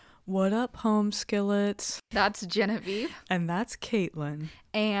What up, home skillets? That's Genevieve. And that's Caitlin.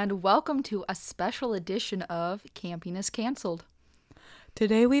 And welcome to a special edition of Camping is Canceled.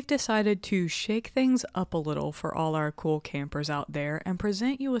 Today we've decided to shake things up a little for all our cool campers out there and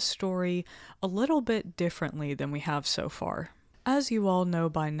present you a story a little bit differently than we have so far. As you all know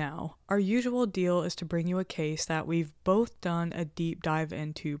by now, our usual deal is to bring you a case that we've both done a deep dive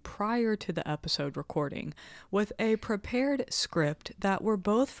into prior to the episode recording, with a prepared script that we're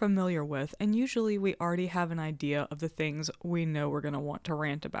both familiar with, and usually we already have an idea of the things we know we're going to want to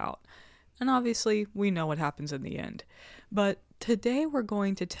rant about. And obviously, we know what happens in the end. But today we're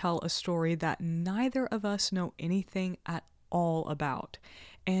going to tell a story that neither of us know anything at all about.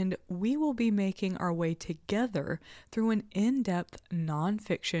 And we will be making our way together through an in-depth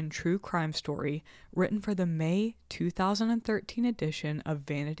non-fiction true crime story written for the May 2013 edition of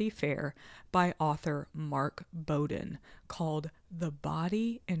Vanity Fair by author Mark Bowden, called The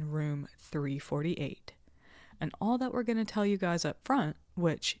Body in Room 348. And all that we're going to tell you guys up front,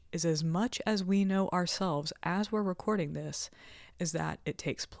 which is as much as we know ourselves as we're recording this, is that it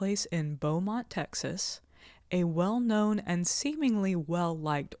takes place in Beaumont, Texas. A well-known and seemingly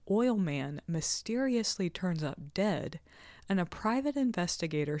well-liked oil man mysteriously turns up dead, and a private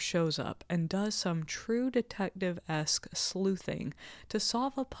investigator shows up and does some true detective-esque sleuthing to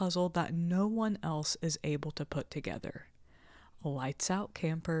solve a puzzle that no one else is able to put together. Lights out,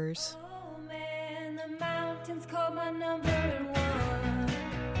 campers. Oh man, the mountains call my number one.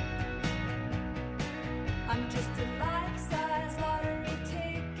 I'm just a life-size lottery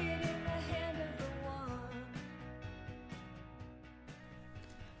ticket in the hand of the one.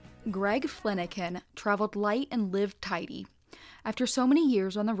 Greg Fleniken traveled light and lived tidy. After so many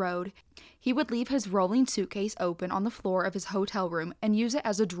years on the road, he would leave his rolling suitcase open on the floor of his hotel room and use it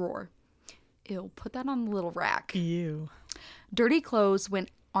as a drawer. Ew, put that on the little rack. Ew. Dirty clothes went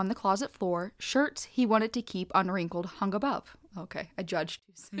on the closet floor. Shirts he wanted to keep unwrinkled hung above. Okay, I judged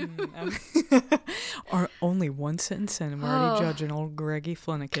too soon. Or only one sentence in and we're already judging old Greggy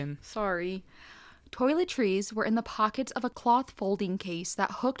Fleniken. Sorry. Toiletries were in the pockets of a cloth folding case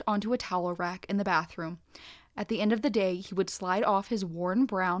that hooked onto a towel rack in the bathroom. At the end of the day, he would slide off his worn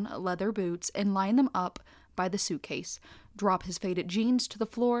brown leather boots and line them up by the suitcase, drop his faded jeans to the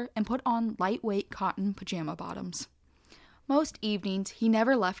floor, and put on lightweight cotton pajama bottoms. Most evenings, he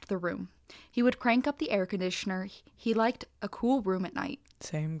never left the room. He would crank up the air conditioner. He liked a cool room at night.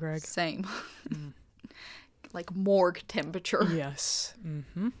 Same, Greg. Same. Like morgue temperature. Yes.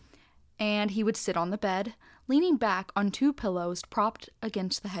 Mm-hmm. And he would sit on the bed, leaning back on two pillows propped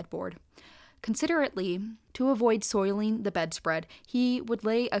against the headboard. Considerately, to avoid soiling the bedspread, he would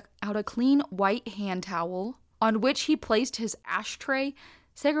lay out a clean white hand towel on which he placed his ashtray,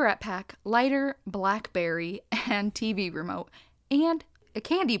 cigarette pack, lighter, BlackBerry, and TV remote, and a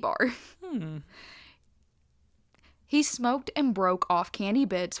candy bar. He smoked and broke off candy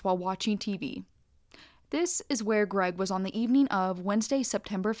bits while watching TV. This is where Greg was on the evening of Wednesday,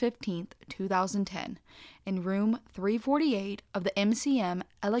 September 15th, 2010, in room 348 of the MCM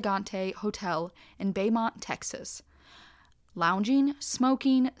Elegante Hotel in Beaumont, Texas. Lounging,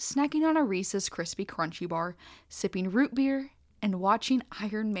 smoking, snacking on a Reese's Crispy Crunchy bar, sipping root beer, and watching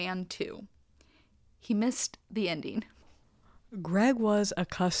Iron Man 2. He missed the ending. Greg was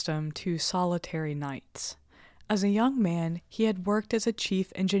accustomed to solitary nights. As a young man, he had worked as a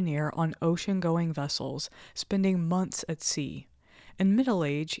chief engineer on ocean-going vessels, spending months at sea. In middle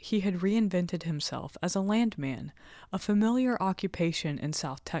age, he had reinvented himself as a landman, a familiar occupation in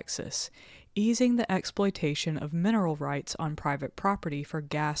South Texas, easing the exploitation of mineral rights on private property for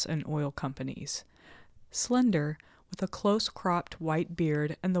gas and oil companies. Slender, with a close-cropped white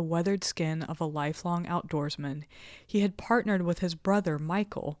beard and the weathered skin of a lifelong outdoorsman, he had partnered with his brother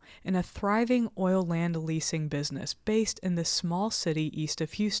Michael in a thriving oil land leasing business based in the small city east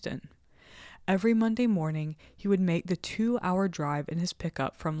of Houston. Every Monday morning, he would make the 2-hour drive in his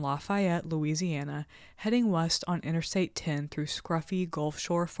pickup from Lafayette, Louisiana, heading west on Interstate 10 through scruffy Gulf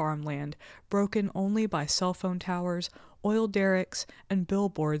Shore farmland, broken only by cell phone towers, oil derricks, and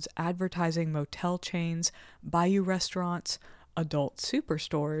billboards advertising motel chains, bayou restaurants, adult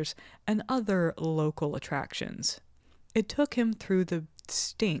superstores, and other local attractions. It took him through the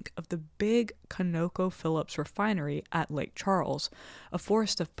stink of the big ConocoPhillips refinery at Lake Charles, a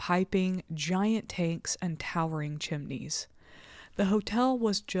forest of piping, giant tanks, and towering chimneys. The hotel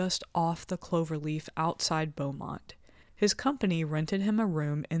was just off the Cloverleaf outside Beaumont. His company rented him a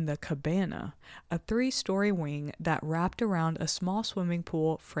room in the Cabana, a 3-story wing that wrapped around a small swimming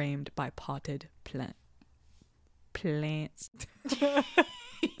pool framed by potted plants.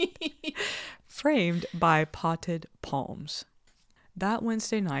 Framed by potted palms. That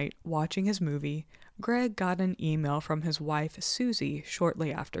Wednesday night, watching his movie, Greg got an email from his wife, Susie,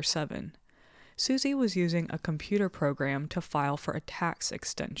 shortly after 7. Susie was using a computer program to file for a tax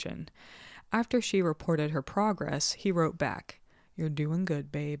extension. After she reported her progress, he wrote back, "You're doing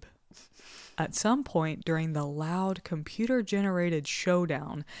good, babe." At some point during the loud computer-generated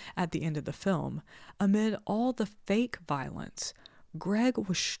showdown at the end of the film, amid all the fake violence, Greg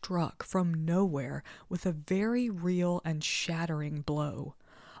was struck from nowhere with a very real and shattering blow.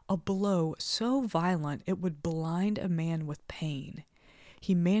 A blow so violent it would blind a man with pain.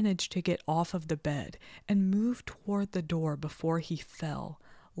 He managed to get off of the bed and move toward the door before he fell,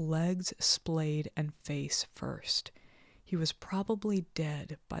 legs splayed and face first. He was probably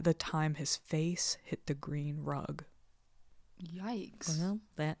dead by the time his face hit the green rug. Yikes. Well,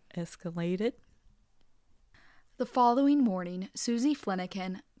 that escalated. The following morning, Susie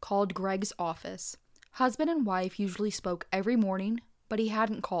Fleniken called Greg's office. Husband and wife usually spoke every morning, but he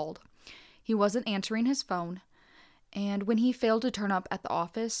hadn't called. He wasn't answering his phone, and when he failed to turn up at the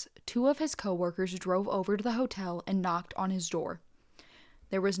office, 2 of his coworkers drove over to the hotel and knocked on his door.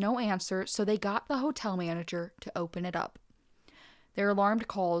 There was no answer, so they got the hotel manager to open it up. Their alarmed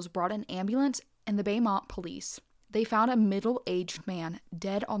calls brought an ambulance and the Baymont police. They found a middle-aged man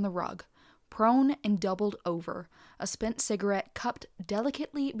dead on the rug, prone and doubled over, a spent cigarette cupped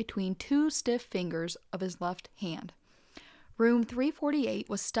delicately between 2 stiff fingers of his left hand. Room 348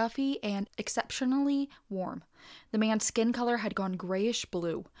 was stuffy and exceptionally warm. The man's skin color had gone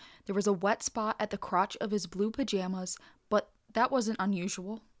grayish-blue. There was a wet spot at the crotch of his blue pajamas, but that wasn't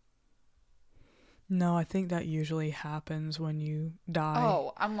unusual. No, I think that usually happens when you die.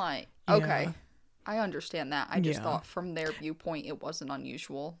 Oh, I'm like, Yeah. okay. I understand that. I just Yeah. thought from their viewpoint it wasn't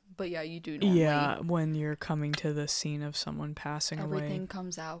unusual. But yeah, you do normally. Yeah, when you're coming to the scene of someone passing Everything away.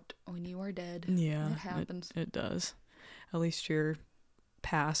 comes out when you are dead. Yeah, It happens. It does. At least you're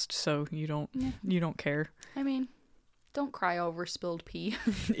past, so you don't care. I mean, don't cry over spilled pee.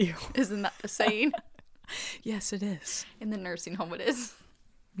 Ew. Isn't that the saying? Yes, it is. In the nursing home it is.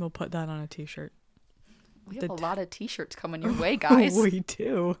 We'll put that on a t-shirt. We have a lot of t-shirts coming your way, guys. We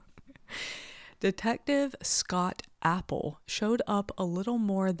do. Detective Scott Apple showed up a little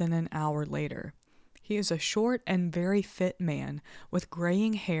more than an hour later. He is a short and very fit man with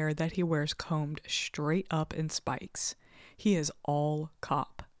graying hair that he wears combed straight up in spikes. He is all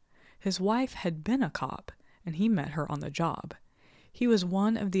cop. His wife had been a cop, and he met her on the job. He was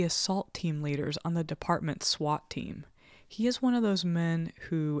one of the assault team leaders on the department's SWAT team. He is one of those men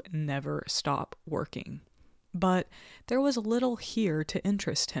who never stop working. But there was little here to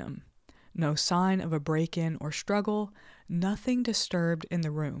interest him. No sign of a break-in or struggle, nothing disturbed in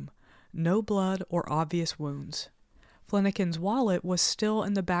the room, no blood or obvious wounds. Fleniken's wallet was still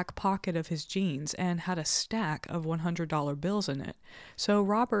in the back pocket of his jeans and had a stack of $100 bills in it, so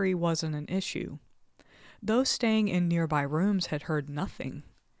robbery wasn't an issue. Those staying in nearby rooms had heard nothing.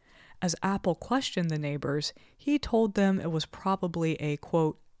 As Apple questioned the neighbors, he told them it was probably a,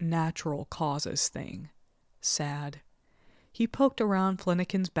 quote, natural causes thing. Sad. He poked around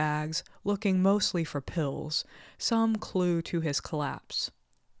Fleniken's bags, looking mostly for pills, some clue to his collapse.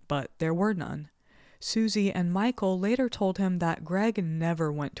 But there were none. Susie and Michael later told him that Greg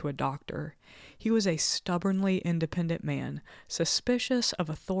never went to a doctor. He was a stubbornly independent man, suspicious of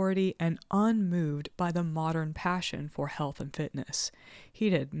authority and unmoved by the modern passion for health and fitness. He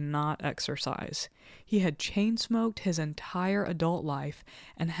did not exercise. He had chain-smoked his entire adult life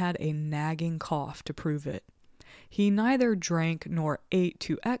and had a nagging cough to prove it. He neither drank nor ate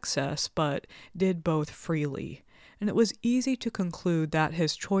to excess, but did both freely, and it was easy to conclude that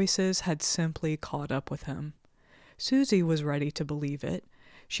his choices had simply caught up with him. Susie was ready to believe it.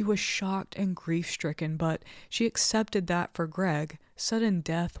 She was shocked and grief-stricken, but she accepted that for Greg, sudden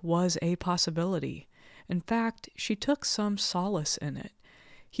death was a possibility. In fact, she took some solace in it.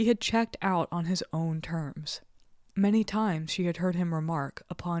 He had checked out on his own terms. Many times she had heard him remark,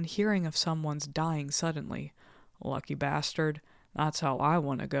 upon hearing of someone's dying suddenly, "Lucky bastard, that's how I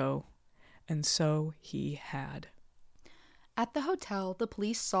want to go." And so he had. At the hotel, the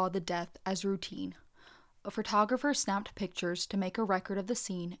police saw the death as routine. A photographer snapped pictures to make a record of the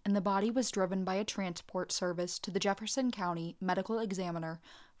scene, and the body was driven by a transport service to the Jefferson County Medical Examiner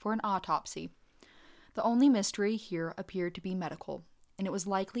for an autopsy. The only mystery here appeared to be medical, and it was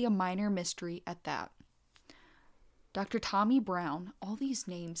likely a minor mystery at that. Dr. Tommy Brown, all these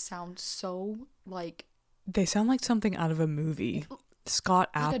names sound so like... They sound like something out of a movie.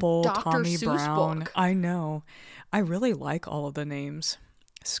 Scott Like a Apple, Dr. Tommy Seuss Brown. book. I know. I really like all of the names.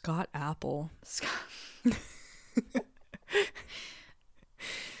 Scott Apple.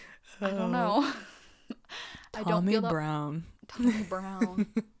 I don't know. I don't Tommy feel that Brown. Tommy Brown.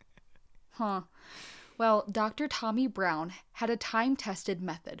 Huh. Well, Dr. Tommy Brown had a time-tested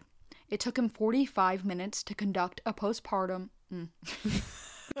method. It took him 45 minutes to conduct a postpartum...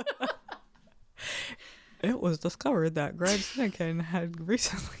 It was discovered that Greg Fleniken had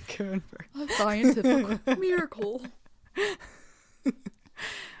recently given birth. A scientific miracle.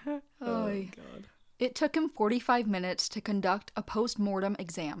 Oh, God. It took him 45 minutes to conduct a post-mortem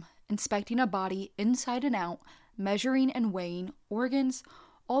exam, inspecting a body inside and out, measuring and weighing organs,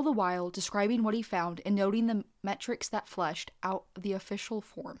 all the while describing what he found and noting the metrics that fleshed out the official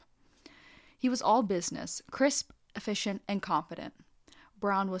form. He was all business, crisp, efficient, and confident.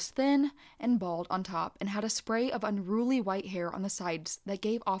 Brown was thin and bald on top and had a spray of unruly white hair on the sides that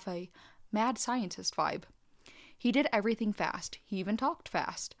gave off a mad scientist vibe. He did everything fast. He even talked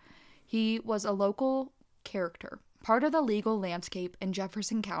fast. He was a local character, part of the legal landscape in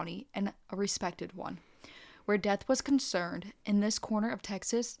Jefferson County, and a respected one. Where death was concerned, in this corner of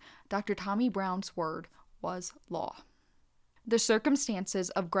Texas, Dr. Tommy Brown's word was law. The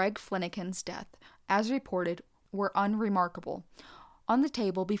circumstances of Greg Fleniken's death, as reported, were unremarkable. On the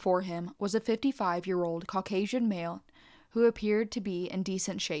table before him was a 55-year-old Caucasian male who appeared to be in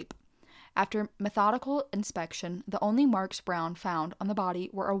decent shape. After methodical inspection, the only marks Brown found on the body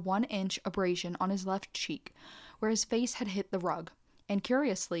were a 1-inch abrasion on his left cheek, where his face had hit the rug, and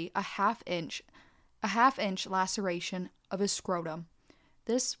curiously, a half-inch laceration of his scrotum.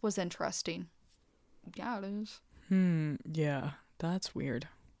 This was interesting. Yeah, it is. Yeah, that's weird.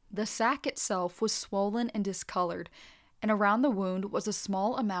 The sac itself was swollen and discolored, and around the wound was a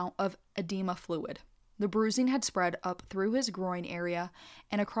small amount of edema fluid. The bruising had spread up through his groin area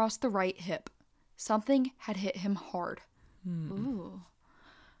and across the right hip. Something had hit him hard. Ooh.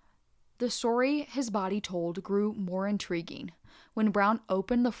 The story his body told grew more intriguing. When Brown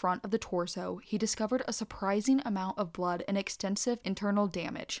opened the front of the torso, he discovered a surprising amount of blood and extensive internal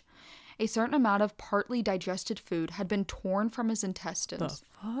damage. A certain amount of partly digested food had been torn from his intestines. The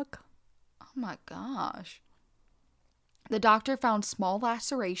fuck? Oh my gosh. The doctor found small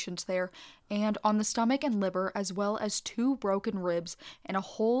lacerations there and on the stomach and liver, as well as 2 broken ribs and a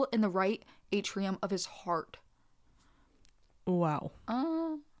hole in the right atrium of his heart. Wow.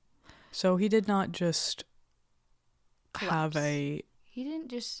 So he did not just Collapse. have a He didn't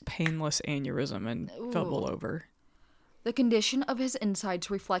just... painless aneurysm and double over. The condition of his insides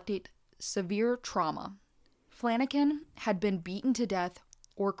reflected severe trauma. Fleniken had been beaten to death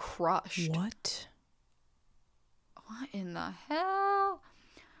or crushed. What? What in the hell?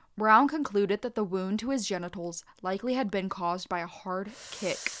 Brown concluded that the wound to his genitals likely had been caused by a hard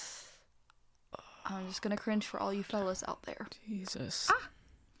kick. I'm just gonna cringe for all you fellas out there. Jesus.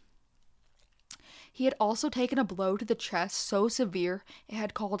 He had also taken a blow to the chest so severe it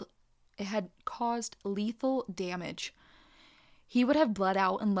had caused lethal damage. He would have bled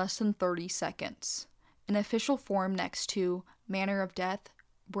out in less than 30 seconds. An official form next to manner of death,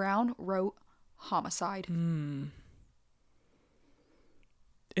 Brown wrote homicide.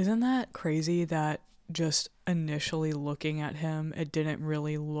 Isn't that crazy that just initially looking at him, it didn't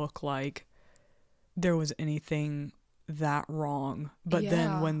really look like there was anything that wrong. But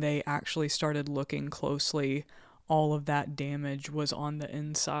then when they actually started looking closely, all of that damage was on the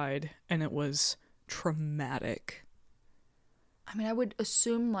inside and it was traumatic. I mean, I would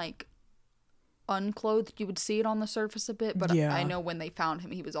assume, like, unclothed, you would see it on the surface a bit, but Yeah. I know when they found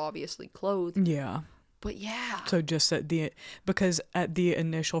him, he was obviously clothed. Yeah. But yeah. So just because at the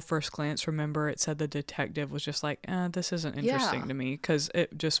initial first glance, remember, it said the detective was just like, this isn't interesting to me, because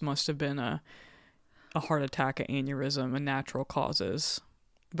it just must have been a heart attack, an aneurysm, and natural causes.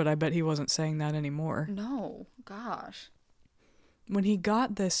 But I bet he wasn't saying that anymore. No, gosh. When he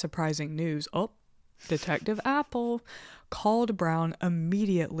got this surprising news, Detective Apple called Brown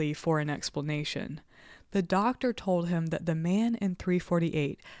immediately for an explanation. The doctor told him that the man in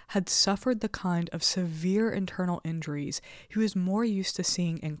 348 had suffered the kind of severe internal injuries he was more used to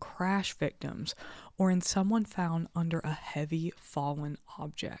seeing in crash victims or in someone found under a heavy fallen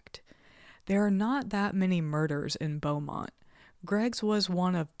object. There are not that many murders in Beaumont. Greg's was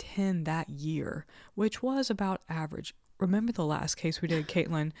one of 10 that year, which was about average. Remember the last case we did,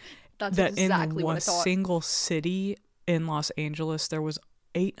 Caitlin? That's that exactly in what I one thought. single city in Los Angeles, there was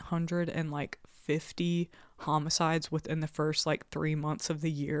 850 homicides within the first 3 months of the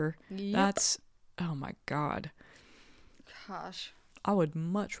year. Yep. That's, oh my God. Gosh. I would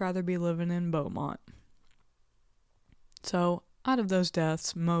much rather be living in Beaumont. So, out of those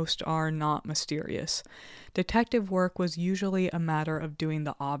deaths, most are not mysterious. Detective work was usually a matter of doing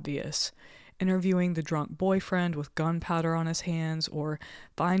the obvious, interviewing the drunk boyfriend with gunpowder on his hands, or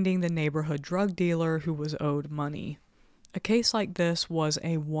finding the neighborhood drug dealer who was owed money. A case like this was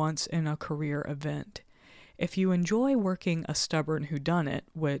a once-in-a-career event. If you enjoy working a stubborn whodunit,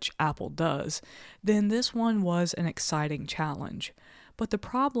 which Apple does, then this one was an exciting challenge. But the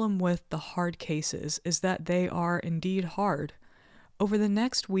problem with the hard cases is that they are indeed hard. Over the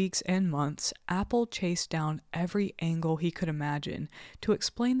next weeks and months, Apple chased down every angle he could imagine to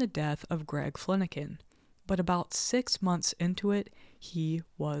explain the death of Greg Fleniken. But about 6 months into it, he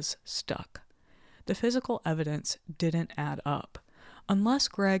was stuck. The physical evidence didn't add up. Unless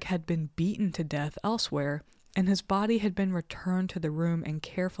Greg had been beaten to death elsewhere, and his body had been returned to the room and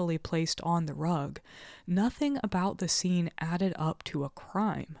carefully placed on the rug, nothing about the scene added up to a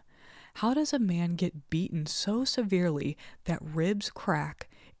crime. How does a man get beaten so severely that ribs crack,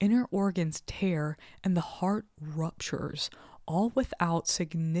 inner organs tear, and the heart ruptures, all without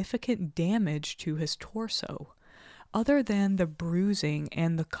significant damage to his torso? Other than the bruising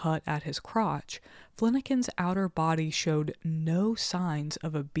and the cut at his crotch, Fleniken's outer body showed no signs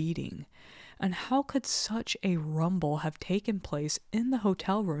of a beating. And how could such a rumble have taken place in the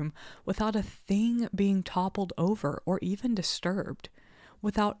hotel room without a thing being toppled over or even disturbed,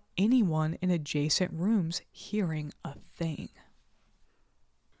 without anyone in adjacent rooms hearing a thing?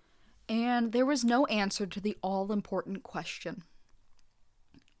 And there was no answer to the all-important question.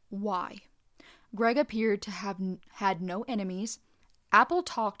 Why? Greg appeared to have had no enemies. Apple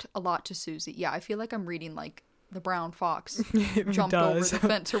talked a lot to Susie. Yeah, I feel like I'm reading like the brown fox jumped over the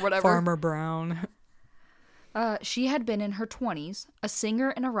fence or whatever. Farmer Brown. She had been in her 20s, a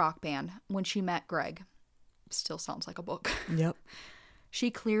singer in a rock band, when she met Greg. Still sounds like a book. Yep.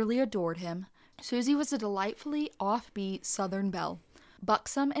 She clearly adored him. Susie was a delightfully offbeat Southern belle,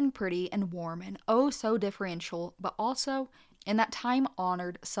 buxom and pretty and warm and oh so differential, but also in that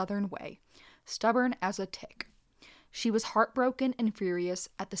time-honored Southern way, stubborn as a tick. She was heartbroken and furious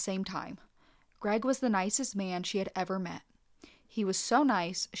at the same time. Greg was the nicest man she had ever met. He was so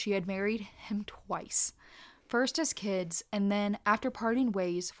nice she had married him twice. First as kids, and then after parting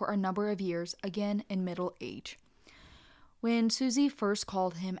ways for a number of years, again in middle age. When Susie first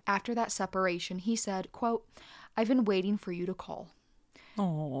called him after that separation, he said, quote, "I've been waiting for you to call."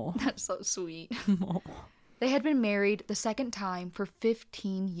 Oh. That's so sweet. They had been married the second time for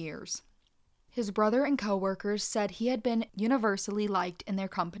 15 years. His brother and co-workers said he had been universally liked in their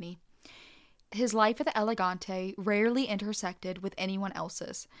company. His life at the Elegante rarely intersected with anyone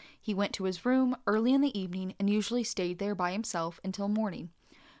else's. He went to his room early in the evening and usually stayed there by himself until morning.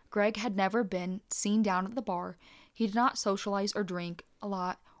 Greg had never been seen down at the bar. He did not socialize or drink a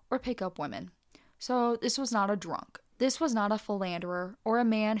lot or pick up women. So this was not a drunk. This was not a philanderer or a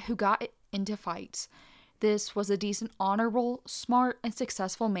man who got into fights. This was a decent, honorable, smart, and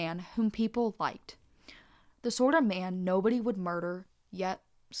successful man whom people liked. The sort of man nobody would murder, yet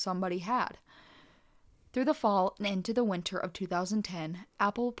somebody had. Through the fall and into the winter of 2010,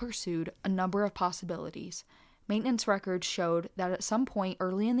 Apple pursued a number of possibilities. Maintenance records showed that at some point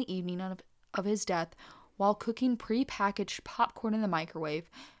early in the evening of his death, while cooking pre-packaged popcorn in the microwave,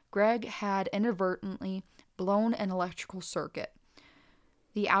 Greg had inadvertently blown an electrical circuit.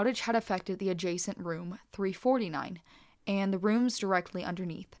 The outage had affected the adjacent room, 349, and the rooms directly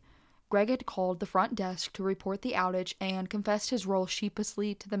underneath. Greg had called the front desk to report the outage and confessed his role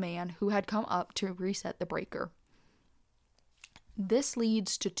sheepishly to the man who had come up to reset the breaker. This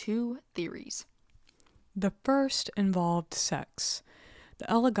leads to two theories. The first involved sex. The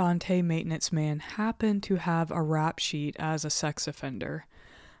Elegante maintenance man happened to have a rap sheet as a sex offender.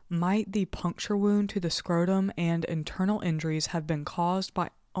 Might the puncture wound to the scrotum and internal injuries have been caused by,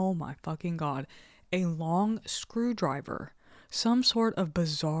 oh my fucking god, a long screwdriver? Some sort of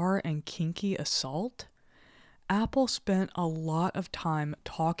bizarre and kinky assault? Apple spent a lot of time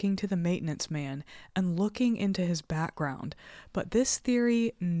talking to the maintenance man and looking into his background, but this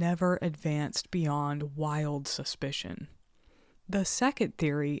theory never advanced beyond wild suspicion. The second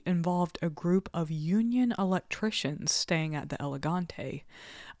theory involved a group of union electricians staying at the Elegante,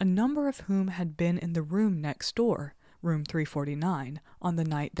 a number of whom had been in the room next door, room 349, on the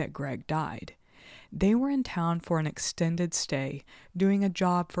night that Greg died. They were in town for an extended stay, doing a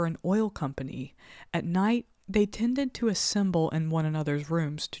job for an oil company. At night, they tended to assemble in one another's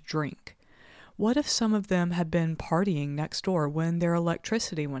rooms to drink. What if some of them had been partying next door when their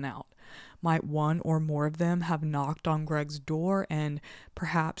electricity went out? Might one or more of them have knocked on Greg's door and,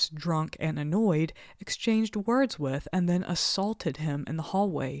 perhaps drunk and annoyed, exchanged words with and then assaulted him in the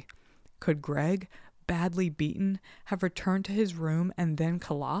hallway? Could Greg, badly beaten, have returned to his room and then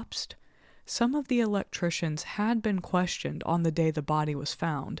collapsed? Some of the electricians had been questioned on the day the body was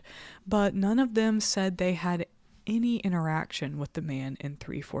found, but none of them said they had any interaction with the man in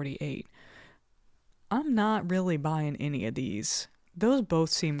 348. I'm not really buying any of these. Those both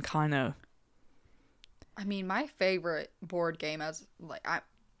seem kind of... I mean, my favorite board game as like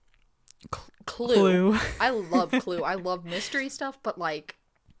Clue. I love Clue. I love mystery stuff, but like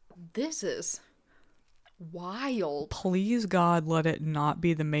this is wild. Please God, let it not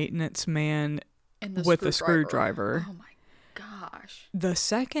be the maintenance man And the with the screwdriver. Oh my gosh. The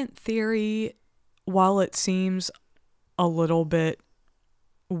second theory, while it seems a little bit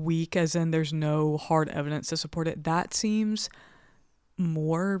weak, as in there's no hard evidence to support it, that seems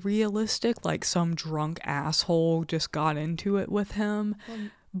more realistic, like some drunk asshole just got into it with him.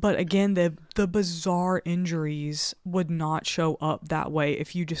 But again, the bizarre injuries would not show up that way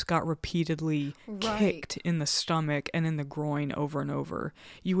if you just got repeatedly kicked in the stomach and in the groin over and over.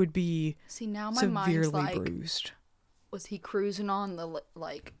 You would be now my severely mind's like, bruised. was he cruising on the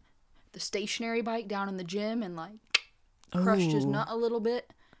the stationary bike down in the gym and like crushed his nut a little bit?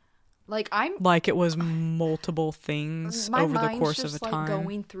 Like it was multiple things over the course of a time.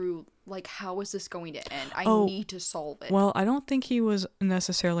 Going through like, how is this going to end? I need to solve it. Well, I don't think he was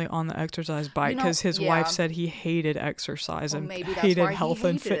necessarily on the exercise bike because his wife said he hated exercise and maybe that's hated why health he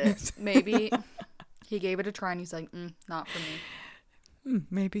and hated fitness. it. Maybe he gave it a try and he's like, not for me.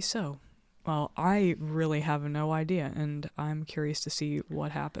 Maybe so. Well, I really have no idea, and I'm curious to see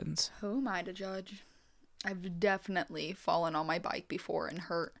what happens. Who am I to judge? I've definitely fallen on my bike before and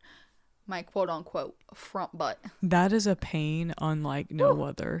hurt my quote-unquote front butt. That is a pain unlike no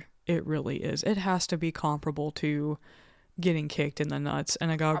other. It really is. It has to be comparable to getting kicked in the nuts,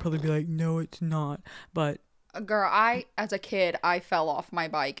 and a guy would probably be like, no, it's not. But girl, as a kid, I fell off my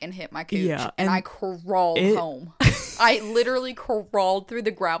bike and hit my cooch, yeah, and I crawled home. I literally crawled through the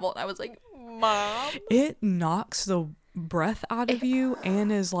gravel, and I was like, Mom. It knocks the breath out of you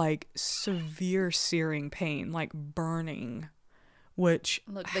and is like severe searing pain, like burning. Which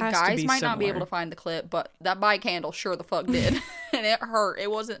look, the has guys to be might similar. not be able to find the clip, but that bike handle sure the fuck did, and it hurt. It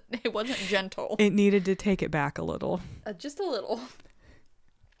wasn't gentle. It needed to take it back a little. Just a little.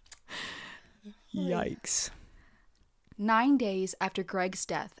 Yikes. 9 days after Greg's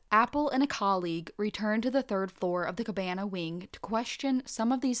death, Apple and a colleague returned to the third floor of the cabana wing to question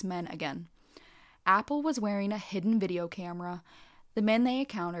some of these men again. Apple was wearing a hidden video camera. The men they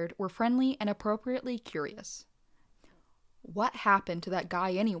encountered were friendly and appropriately curious. "What happened to that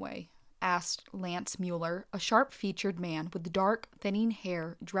guy anyway?" asked Lance Mueller, a sharp-featured man with dark, thinning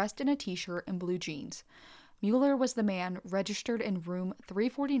hair dressed in a t-shirt and blue jeans. Mueller was the man registered in room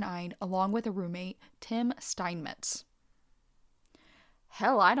 349 along with a roommate, Tim Steinmetz.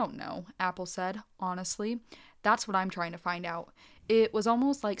 "Hell, I don't know," Apple said, honestly. "That's what I'm trying to find out. It was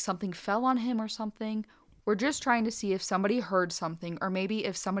almost like something fell on him or something. We're just trying to see if somebody heard something, or maybe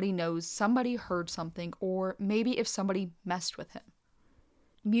if somebody knows somebody heard something, or maybe if somebody messed with him."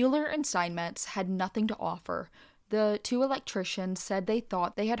 Mueller and Steinmetz had nothing to offer. The two electricians said they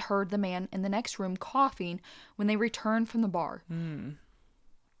thought they had heard the man in the next room coughing when they returned from the bar.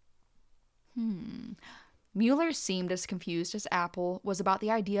 Mueller seemed as confused as Apple was about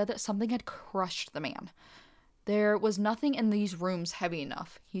the idea that something had crushed the man. "There was nothing in these rooms heavy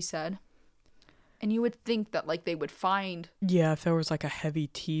enough," he said. And you would think that, like, they would find... Yeah, if there was, like, a heavy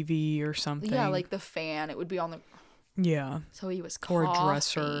TV or something. Yeah, like the fan, it would be on the... Yeah. So he was coughing. Or a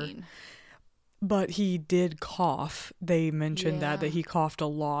dresser. But he did cough. They mentioned that he coughed a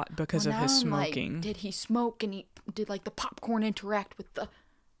lot because of his smoking. Like, did he smoke and did, like, the popcorn interact with the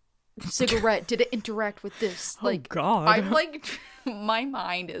cigarette? Did it interact with this? Like, oh, God. I'm like... My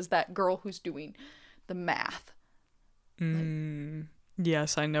mind is that girl who's doing the math.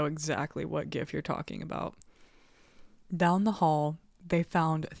 Yes, I know exactly what gif you're talking about. Down the hall, they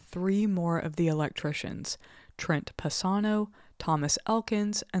found 3 more of the electricians, Trent Pisano, Thomas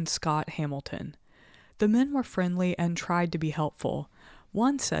Elkins, and Scott Hamilton. The men were friendly and tried to be helpful.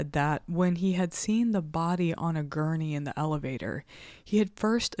 One said that when he had seen the body on a gurney in the elevator, he had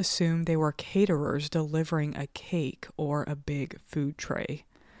first assumed they were caterers delivering a cake or a big food tray.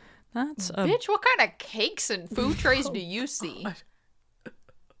 That's a... Bitch, what kind of cakes and food trays do you see?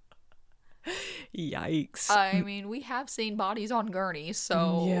 Yikes. I mean, we have seen bodies on gurneys,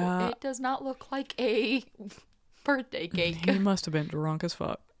 so it does not look like a birthday cake. He must have been drunk as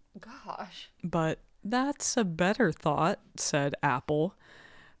fuck. Gosh. But that's a better thought, said Apple.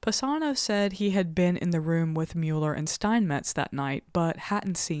 Pisano said he had been in the room with Mueller and Steinmetz that night, but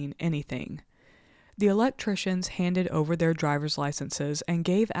hadn't seen anything. The electricians handed over their driver's licenses and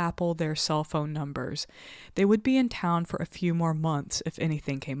gave Apple their cell phone numbers. They would be in town for a few more months if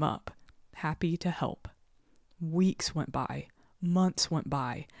anything came up. Happy to help. Weeks went by. Months went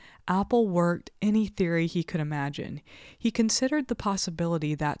by. Apple worked any theory he could imagine. He considered the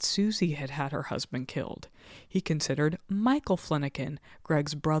possibility that Susie had had her husband killed. He considered Michael Fleniken,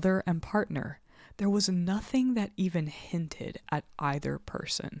 Greg's brother and partner. There was nothing that even hinted at either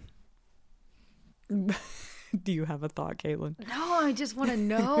person. Do you have a thought, Caitlin? No, I just want to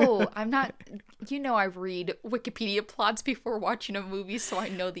know. I'm not, I read Wikipedia plots before watching a movie, so I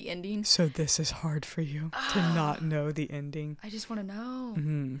know the ending. So this is hard for you to not know the ending. I just want to know.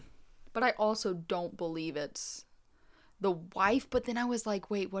 Mm-hmm. But I also don't believe it's the wife. But then I was like,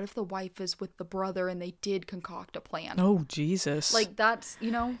 wait, what if the wife is with the brother and they did concoct a plan? Oh, Jesus. Like, that's,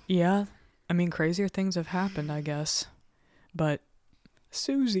 Yeah. I mean, crazier things have happened, I guess. But,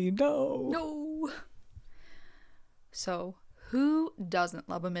 Susie, no. No. So, who doesn't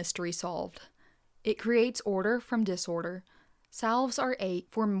love a mystery solved? It creates order from disorder. Salves are eight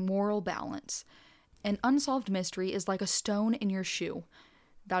for moral balance. An unsolved mystery is like a stone in your shoe.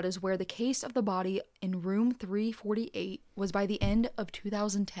 That is where the case of the body in room 348 was by the end of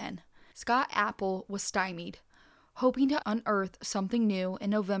 2010. Scott Apple was stymied. Hoping to unearth something new, in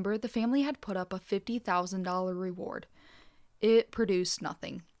November, the family had put up a $50,000 reward. It produced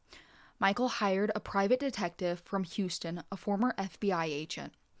nothing. Michael hired a private detective from Houston, a former FBI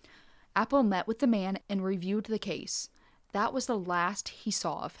agent. Apple met with the man and reviewed the case. That was the last he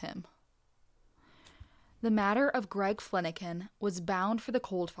saw of him. The matter of Greg Fleniken was bound for the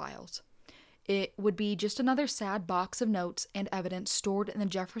cold files. It would be just another sad box of notes and evidence stored in the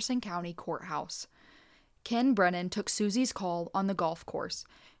Jefferson County courthouse. Ken Brennan took Susie's call on the golf course.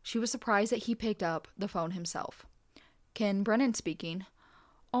 She was surprised that he picked up the phone himself. Ken Brennan speaking.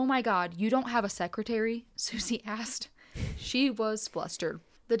 "Oh my God, you don't have a secretary?" Susie asked. She was flustered.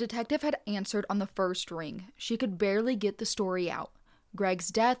 The detective had answered on the first ring. She could barely get the story out. Greg's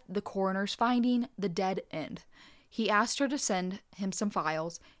death, the coroner's finding, the dead end. He asked her to send him some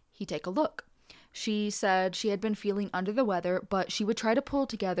files. He'd take a look. She said she had been feeling under the weather, but she would try to pull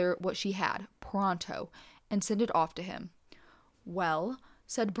together what she had, pronto, and send it off to him. "Well,"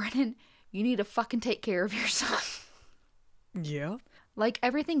 said Brennan, "you need to fucking take care of yourself." Yeah. Like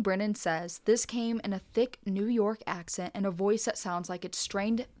everything Brennan says, this came in a thick New York accent and a voice that sounds like it's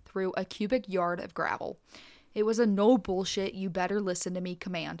strained through a cubic yard of gravel. It was a no bullshit, you better listen to me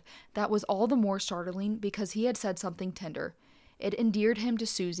command. That was all the more startling because he had said something tender. It endeared him to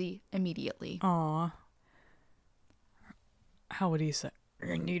Susie immediately. Aw. How would he say?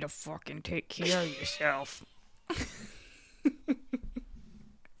 "You need to fucking take care of yourself."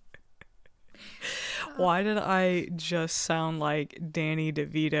 Why did I just sound like Danny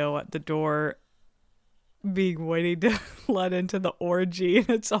DeVito at the door being waiting to let into the orgy? And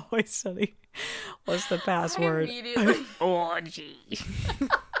It's Always Sunny. What's the password? Immediately. Orgy.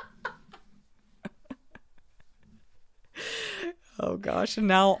 Oh gosh,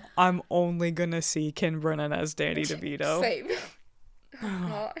 now I'm only gonna see Ken Brennan as Danny DeVito. Same.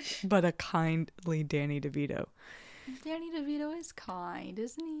 Oh gosh. But a kindly Danny DeVito. Danny DeVito is kind,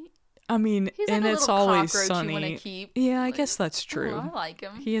 isn't he? I mean, He's like and a It's little Always cockroach Sunny. you want to keep. Yeah, I Like, guess that's oh, true. I like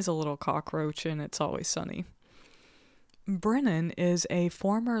him. He is a little cockroach and It's Always Sunny. Brennan is a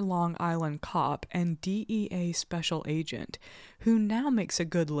former Long Island cop and DEA special agent who now makes a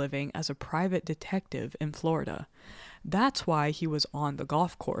good living as a private detective in Florida. That's why he was on the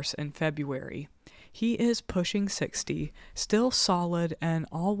golf course in February. He is pushing 60, still solid and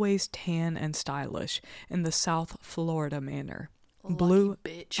always tan and stylish in the South Florida manner. Lucky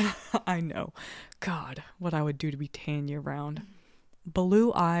bitch. I know. God, what I would do to be tan year round.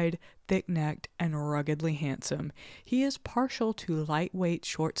 Blue-eyed, thick-necked, and ruggedly handsome, he is partial to lightweight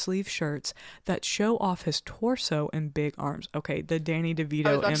short-sleeve shirts that show off his torso and big arms. Okay, the Danny I DeVito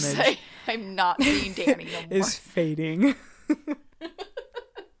was about to image say, I'm not seeing Danny no more. is fading.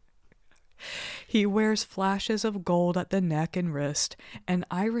 He wears flashes of gold at the neck and wrist and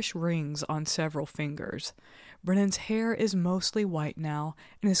Irish rings on several fingers. Brennan's hair is mostly white now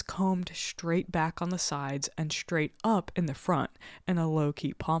and is combed straight back on the sides and straight up in the front in a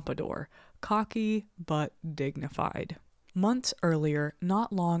low-key pompadour, cocky but dignified. Months earlier,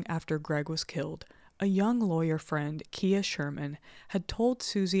 not long after Greg was killed, a young lawyer friend, Kia Sherman, had told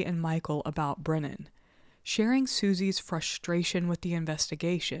Susie and Michael about Brennan. Sharing Susie's frustration with the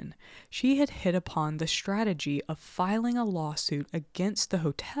investigation, she had hit upon the strategy of filing a lawsuit against the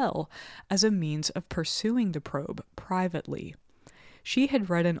hotel as a means of pursuing the probe privately. She had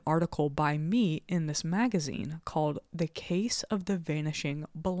read an article by me in this magazine called The Case of the Vanishing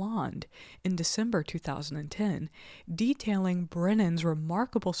Blonde in December 2010, detailing Brennan's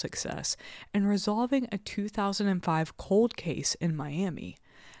remarkable success in resolving a 2005 cold case in Miami.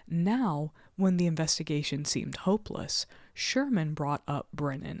 Now, when the investigation seemed hopeless, Sherman brought up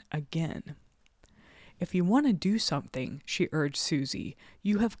Brennan again. "If you want to do something," she urged Susie,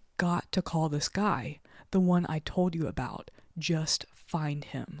 "you have got to call this guy, the one I told you about. Just find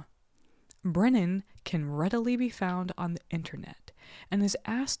him." Brennan can readily be found on the internet and is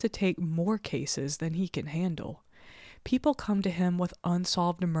asked to take more cases than he can handle. People come to him with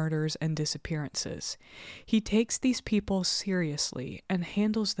unsolved murders and disappearances. He takes these people seriously and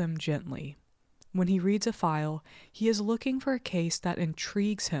handles them gently. When he reads a file, he is looking for a case that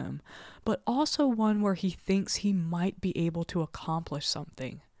intrigues him, but also one where he thinks he might be able to accomplish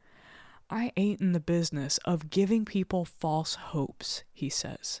something. "I ain't in the business of giving people false hopes," he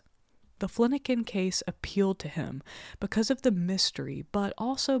says. The Fleniken case appealed to him because of the mystery, but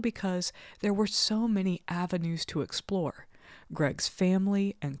also because there were so many avenues to explore: Greg's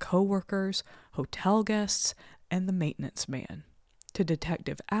family and co-workers, hotel guests, and the maintenance man. To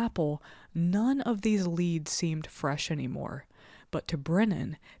Detective Apple, none of these leads seemed fresh anymore, but to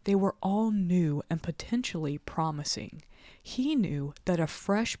Brennan, they were all new and potentially promising. He knew that a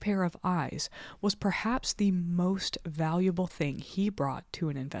fresh pair of eyes was perhaps the most valuable thing he brought to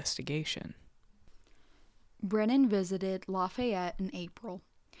an investigation. Brennan visited Lafayette in April.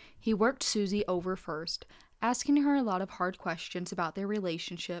 He worked Susie over first, asking her a lot of hard questions about their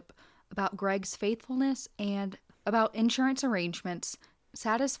relationship, about Greg's faithfulness, and about insurance arrangements,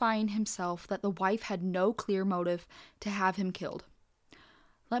 satisfying himself that the wife had no clear motive to have him killed.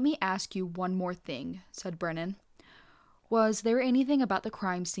 "Let me ask you one more thing," said Brennan. "Was there anything about the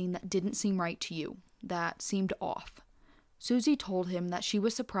crime scene that didn't seem right to you, that seemed off?" Susie told him that she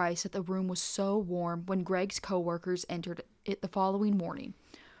was surprised that the room was so warm when Greg's co-workers entered it the following morning.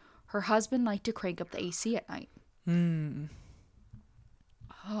 Her husband liked to crank up the AC at night.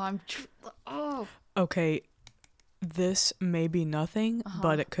 Okay, this may be nothing,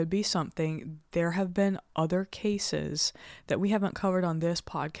 but it could be something. There have been other cases that we haven't covered on this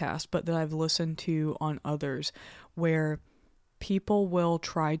podcast, but that I've listened to on others, where people will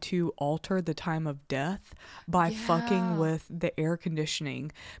try to alter the time of death by fucking with the air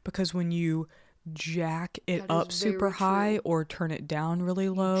conditioning, because when you jack it up super high or turn it down really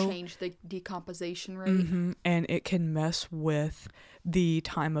low, change the decomposition rate. and it can mess with the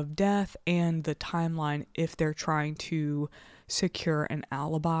time of death and the timeline if they're trying to secure an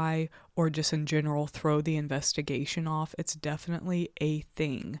alibi or just in general throw the investigation off. It's definitely a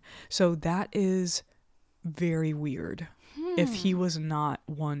thing. So that is very weird if he was not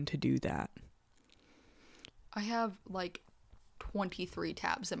one to do that. I have like 23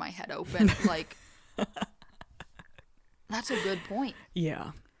 tabs in my head open. Like, that's a good point.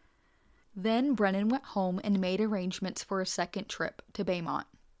 Yeah. Then Brennan went home and made arrangements for a second trip to Baymont.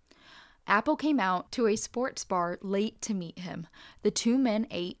 Apple came out to a sports bar late to meet him. The two men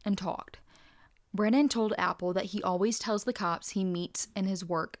ate and talked. Brennan told Apple that he always tells the cops he meets in his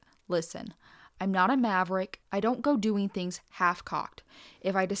work, "Listen, I'm not a maverick. I don't go doing things half-cocked.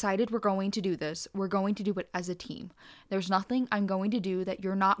 If I decided we're going to do this, we're going to do it as a team. There's nothing I'm going to do that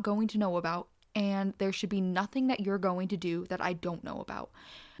you're not going to know about, and there should be nothing that you're going to do that I don't know about.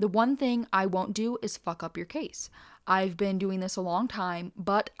 The one thing I won't do is fuck up your case. I've been doing this a long time,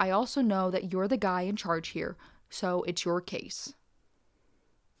 but I also know that you're the guy in charge here, so it's your case."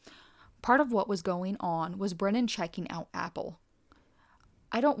 Part of what was going on was Brennan checking out Apple.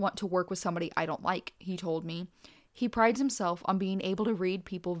 "I don't want to work with somebody I don't like," he told me. He prides himself on being able to read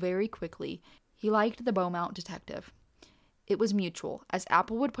people very quickly. He liked the Beaumont detective. It was mutual. As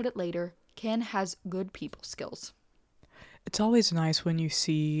Apple would put it later, Ken has good people skills. It's always nice when you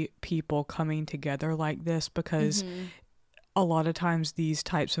see people coming together like this, because a lot of times these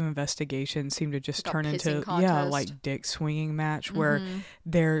types of investigations seem to just Like a turn into, pissing contest. like dick swinging match where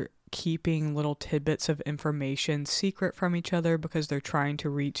they're keeping little tidbits of information secret from each other because they're trying to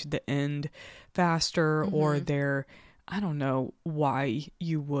reach the end faster, or they're, I don't know why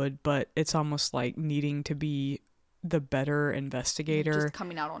you would, but it's almost like needing to be the better investigator. Just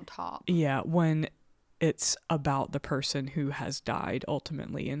coming out on top. Yeah, when it's about the person who has died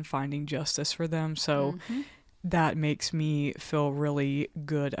ultimately and finding justice for them. So that makes me feel really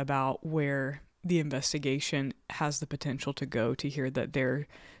good about where the investigation has the potential to go, to hear that they're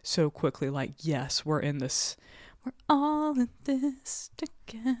so quickly like, yes, we're in this, we're all in this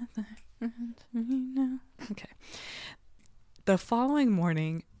together. Okay. The following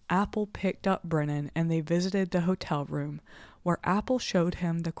morning, Apple picked up Brennan and they visited the hotel room, where Apple showed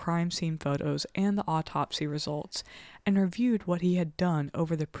him the crime scene photos and the autopsy results and reviewed what he had done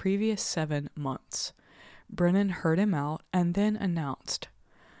over the previous 7 months. Brennan heard him out and then announced,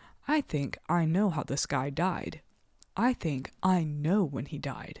 "I think I know how this guy died. I think I know when he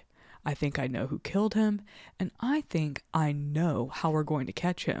died. I think I know who killed him, and I think I know how we're going to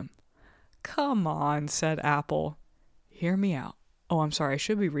catch him." "Come on," said Apple. "Hear me out." Oh, I'm sorry. I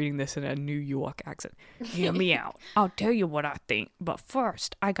should be reading this in a New York accent. "Hear me out. I'll tell you what I think, but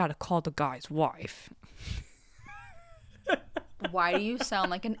first, I gotta call the guy's wife." Why do you sound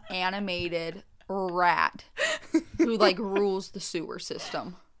like an animated rat who, like, rules the sewer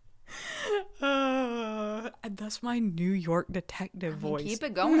system? And that's my New York detective voice. Keep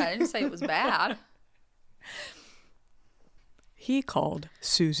it going. I didn't say it was bad. He called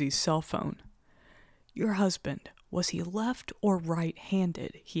Susie's cell phone. "Your husband, was he left or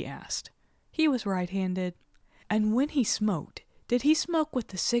right-handed?" he asked. "He was right-handed." "And when he smoked, did he smoke with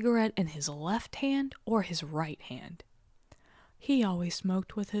the cigarette in his left hand or his right hand?" "He always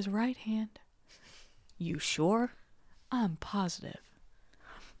smoked with his right hand." "You sure?" "I'm positive."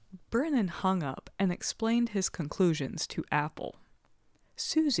 Brennan hung up and explained his conclusions to Apple.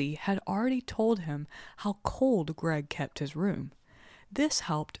 Susie had already told him how cold Greg kept his room. This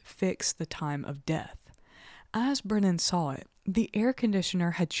helped fix the time of death. As Brennan saw it, the air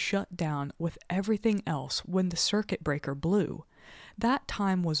conditioner had shut down with everything else when the circuit breaker blew. That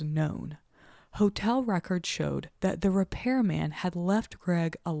time was known. Hotel records showed that the repairman had left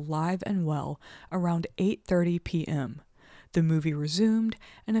Greg alive and well around 8:30 p.m. The movie resumed,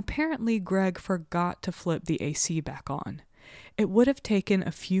 and apparently Greg forgot to flip the AC back on. It would have taken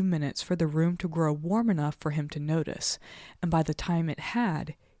a few minutes for the room to grow warm enough for him to notice, and by the time it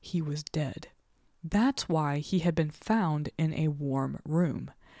had, he was dead. That's why he had been found in a warm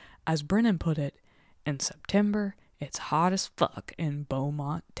room. As Brennan put it, "In September, it's hot as fuck in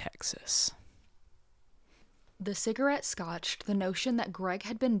Beaumont, Texas." The cigarette scotched the notion that Greg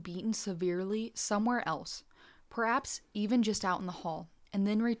had been beaten severely somewhere else, perhaps even just out in the hall, and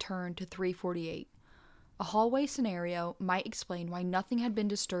then returned to 348. A hallway scenario might explain why nothing had been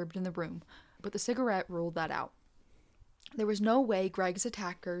disturbed in the room, but the cigarette ruled that out. There was no way Greg's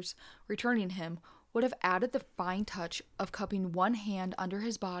attackers, returning him, would have added the fine touch of cupping one hand under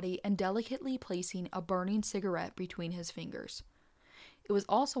his body and delicately placing a burning cigarette between his fingers. It was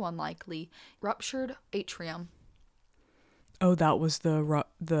also unlikely ruptured atrium. Oh, that was the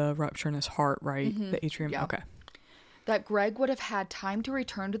rupture in his heart, right? Mm-hmm. The atrium? Yeah. Okay. That Greg would have had time to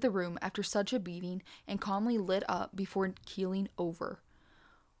return to the room after such a beating and calmly lit up before keeling over.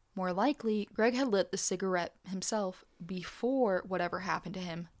 More likely, Greg had lit the cigarette himself before whatever happened to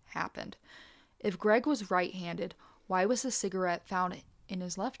him happened. If Greg was right-handed, why was the cigarette found in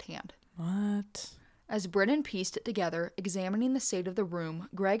his left hand? What? As Brennan pieced it together, examining the state of the room,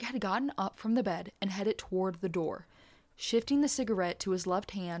 Greg had gotten up from the bed and headed toward the door, shifting the cigarette to his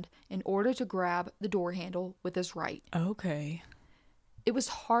left hand in order to grab the door handle with his right. Okay. It was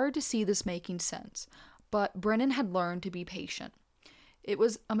hard to see this making sense, but Brennan had learned to be patient. It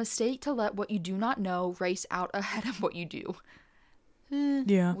was a mistake to let what you do not know race out ahead of what you do.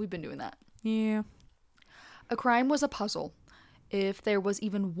 Yeah. We've been doing that. Yeah. A crime was a puzzle. If there was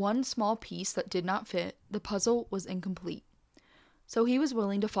even one small piece that did not fit, the puzzle was incomplete. So he was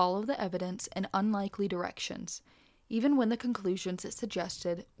willing to follow the evidence in unlikely directions, even when the conclusions it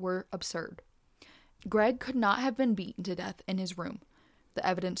suggested were absurd. Greg could not have been beaten to death in his room, the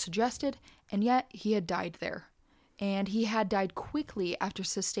evidence suggested, and yet he had died there. And he had died quickly after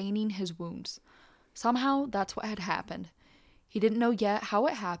sustaining his wounds. Somehow, that's what had happened. He didn't know yet how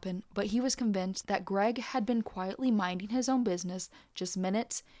it happened, but he was convinced that Greg had been quietly minding his own business just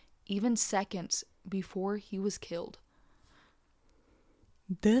minutes, even seconds, before he was killed.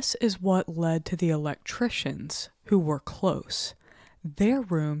 This is what led to the electricians, who were close. Their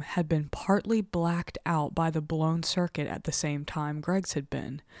room had been partly blacked out by the blown circuit at the same time Greg's had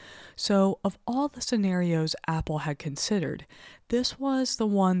been. So, of all the scenarios Apple had considered, this was the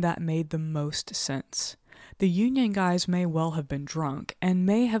one that made the most sense. The union guys may well have been drunk and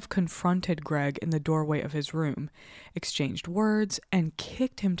may have confronted Greg in the doorway of his room, exchanged words, and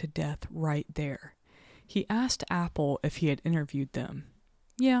kicked him to death right there. He asked Apple if he had interviewed them.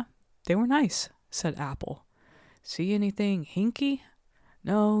 "Yeah, they were nice," said Apple. "See anything hinky?"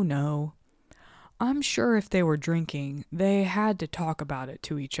 No. "I'm sure if they were drinking, they had to talk about it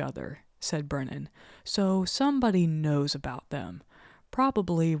to each other," said Brennan. "So somebody knows about them.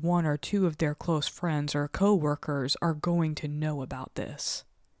 Probably one or two of their close friends or co-workers are going to know about this."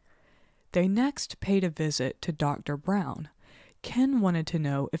 They next paid a visit to Dr. Brown. Ken wanted to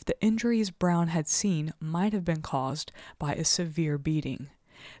know if the injuries Brown had seen might have been caused by a severe beating.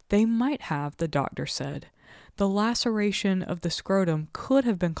 They might have, the doctor said. The laceration of the scrotum could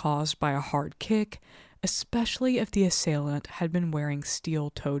have been caused by a hard kick, especially if the assailant had been wearing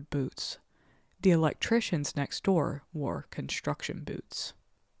steel-toed boots. The electricians next door wore construction boots.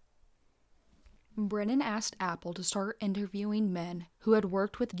 Brennan asked Apple to start interviewing men who had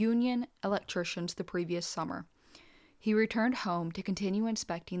worked with union electricians the previous summer. He returned home to continue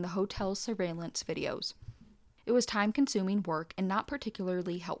inspecting the hotel's surveillance videos. It was time-consuming work and not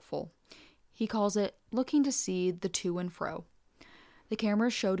particularly helpful. He calls it looking to see the to and fro. The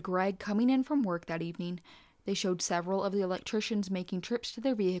cameras showed Greg coming in from work that evening. They showed several of the electricians making trips to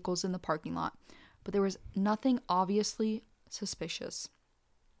their vehicles in the parking lot, but there was nothing obviously suspicious.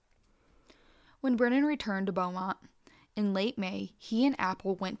 When Brennan returned to Beaumont in late May, he and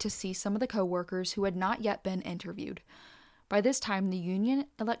Apple went to see some of the coworkers who had not yet been interviewed. By this time, the union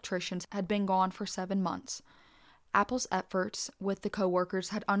electricians had been gone for 7 months. Apple's efforts with the coworkers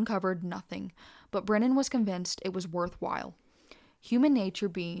had uncovered nothing, but Brennan was convinced it was worthwhile. Human nature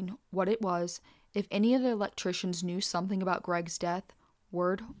being what it was, if any of the electricians knew something about Greg's death,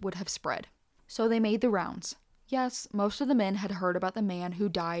 word would have spread. So they made the rounds. Yes, most of the men had heard about the man who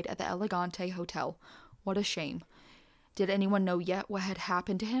died at the Elegante Hotel. What a shame. Did anyone know yet what had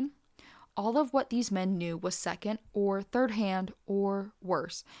happened to him? All of what these men knew was second or third hand or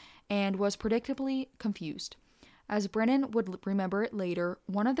worse, and was predictably confused. As Brennan would remember it later,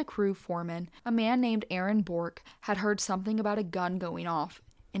 one of the crew foremen, a man named Aaron Bork, had heard something about a gun going off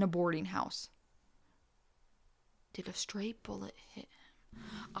in a boarding house. Did a stray bullet hit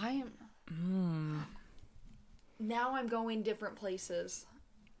him? Now I'm going different places.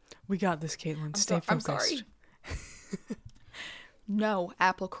 We got this, Caitlin. Stay focused. I'm sorry. No,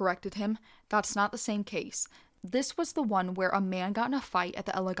 Apple corrected him. That's not the same case. This was the one where a man got in a fight at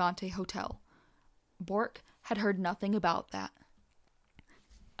the Elegante Hotel. Bork had heard nothing about that.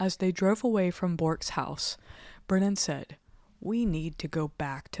 As they drove away from Bork's house, Brennan said, "We need to go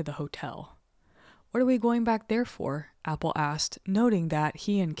back to the hotel." "What are we going back there for?" Apple asked, noting that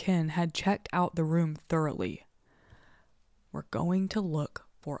he and Ken had checked out the room thoroughly. "We're going to look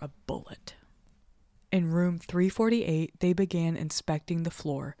for a bullet." In room 348, they began inspecting the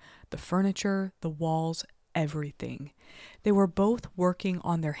floor, the furniture, the walls, everything. They were both working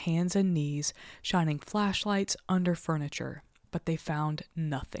on their hands and knees, shining flashlights under furniture, but they found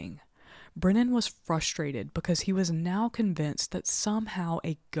nothing. Brennan was frustrated because he was now convinced that somehow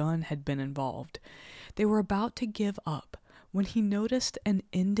a gun had been involved. They were about to give up when he noticed an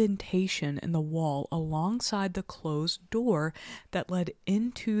indentation in the wall alongside the closed door that led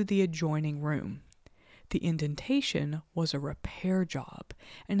into the adjoining room. The indentation was a repair job,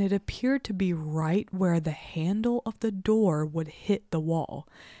 and it appeared to be right where the handle of the door would hit the wall,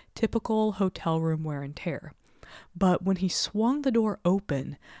 typical hotel room wear and tear. But when he swung the door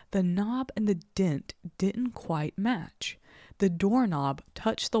open, the knob and the dent didn't quite match. The doorknob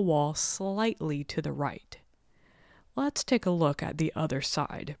touched the wall slightly to the right. "Let's take a look at the other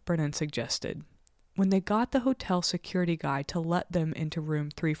side," Brennan suggested. When they got the hotel security guy to let them into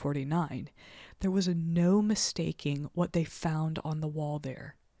room 349, there was no mistaking what they found on the wall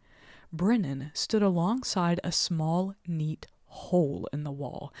there. Brennan stood alongside a small, neat hole in the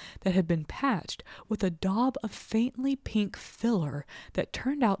wall that had been patched with a daub of faintly pink filler that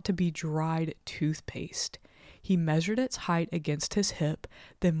turned out to be dried toothpaste. He measured its height against his hip,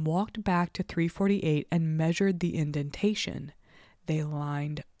 then walked back to 348 and measured the indentation. They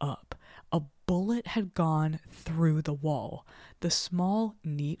lined up. A bullet had gone through the wall. The small,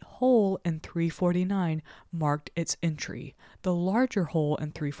 neat hole in 349 marked its entry. The larger hole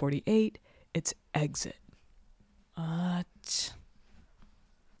in 348, its exit.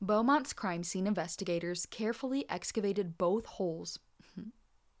 Beaumont's crime scene investigators carefully excavated both holes.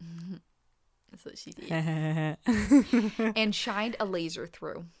 That's what she did. And shined a laser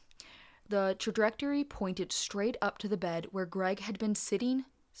through. The trajectory pointed straight up to the bed where Greg had been sitting,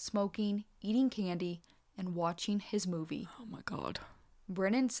 smoking, eating candy, and watching his movie. Oh my God.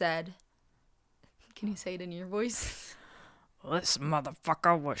 Brennan said, can you say it in your voice? "This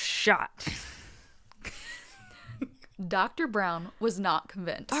motherfucker was shot." Dr. Brown was not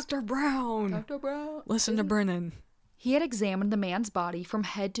convinced. Dr. Brown! Dr. Brown! Listen to Brennan. He had examined the man's body from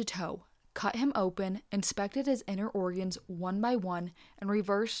head to toe, cut him open, inspected his inner organs one by one, and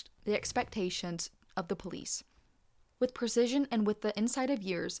reversed the expectations of the police. With precision and with the insight of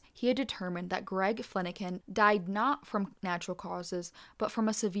years, he had determined that Greg Fleniken died not from natural causes, but from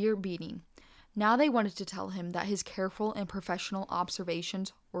a severe beating. Now they wanted to tell him that his careful and professional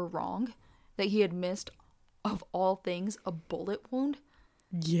observations were wrong, that he had missed, of all things, a bullet wound.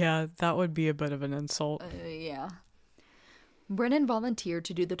 Yeah, that would be a bit of an insult. Yeah. Brennan volunteered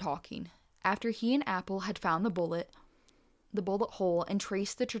to do the talking. After he and Apple had found the bullet hole and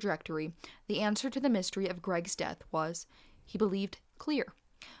traced the trajectory, the answer to the mystery of Greg's death was, he believed, clear.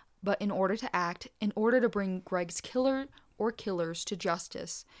 But in order to act, in order to bring Greg's killer or killers to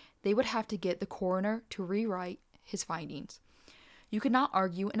justice, they would have to get the coroner to rewrite his findings. You could not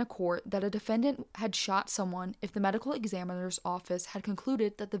argue in a court that a defendant had shot someone if the medical examiner's office had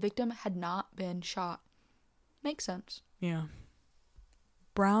concluded that the victim had not been shot. Makes sense. Yeah.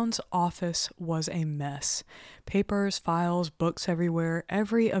 Brown's office was a mess. Papers, files, books everywhere.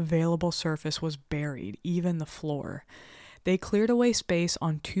 Every available surface was buried, even the floor. They cleared away space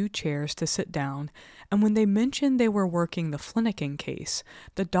on 2 chairs to sit down, and when they mentioned they were working the Fleniken case,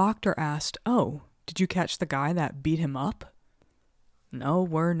 the doctor asked, "Oh, did you catch the guy that beat him up?" "No,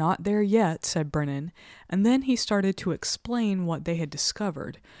 we're not there yet," said Brennan, and then he started to explain what they had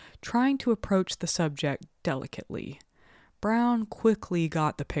discovered, trying to approach the subject delicately. Brown quickly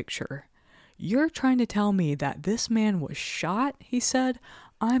got the picture. "You're trying to tell me that this man was shot?" he said.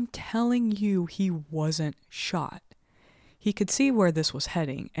 "I'm telling you he wasn't shot." He could see where this was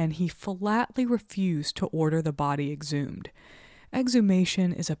heading, and he flatly refused to order the body exhumed.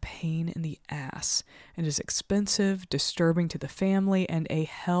 Exhumation is a pain in the ass. It is expensive, disturbing to the family, and a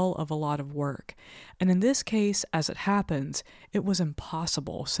hell of a lot of work. And in this case, as it happens, it was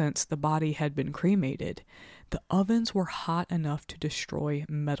impossible since the body had been cremated. The ovens were hot enough to destroy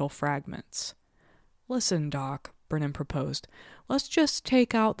metal fragments. "Listen, Doc," Brennan proposed. "Let's just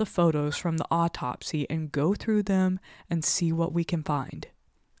take out the photos from the autopsy and go through them and see what we can find."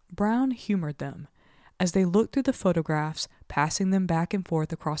 Brown humored them. As they looked through the photographs, passing them back and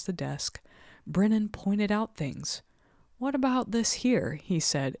forth across the desk, Brennan pointed out things. "What about this here?" he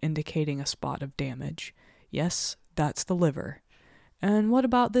said, indicating a spot of damage. "Yes, that's the liver." "And what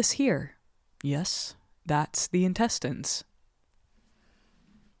about this here?" "Yes, that's the intestines."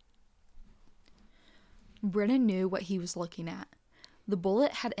 Brennan knew what he was looking at. The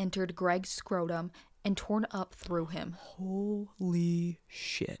bullet had entered Greg's scrotum and torn up through him. Holy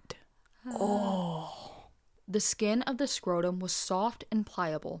shit. Oh. The skin of the scrotum was soft and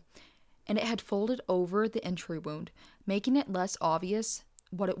pliable, and it had folded over the entry wound, making it less obvious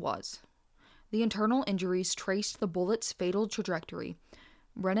what it was. The internal injuries traced the bullet's fatal trajectory.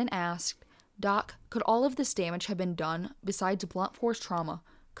 Brennan asked, "Doc, could all of this damage have been done besides blunt force trauma?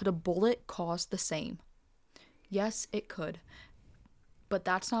 Could a bullet cause the same?" Yes, it could. But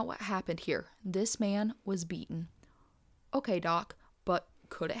that's not what happened here. This man was beaten. "Okay, Doc, but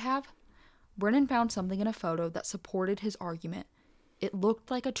could it have?" Brennan found something in a photo that supported his argument. It looked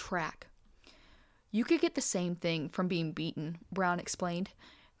like a track. "You could get the same thing from being beaten," Brown explained.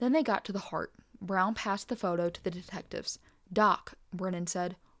 Then they got to the heart. Brown passed the photo to the detectives. "Doc," Brennan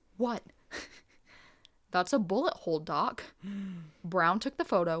said. "What?" "That's a bullet hole, Doc." Brown took the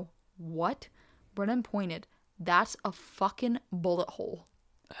photo. "What?" Brennan pointed. "That's a fucking bullet hole."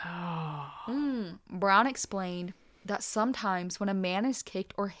 Brown explained that sometimes when a man is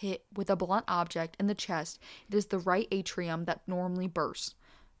kicked or hit with a blunt object in the chest, it is the right atrium that normally bursts.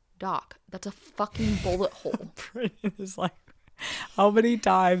 "Doc, that's a fucking bullet hole." Brennan is like, how many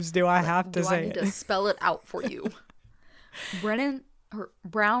times do I have to Do say I need it? to spell it out for you?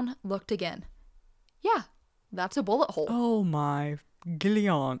 Brown looked again. "Yeah, that's a bullet hole." Oh my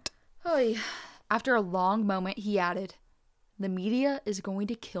gilliant. Oy. After a long moment, he added, "The media is going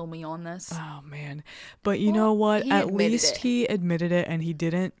to kill me on this." Oh man. But you know what? he At admitted least it. he admitted it and he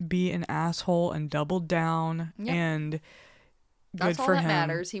didn't be an asshole and doubled down. Yep. And That's good all for that him.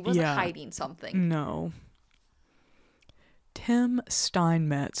 matters. He wasn't Yeah. hiding something. No. Tim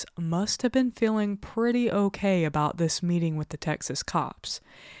Steinmetz must have been feeling pretty okay about this meeting with the Texas cops.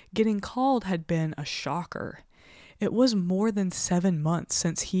 Getting called had been a shocker. It was more than 7 months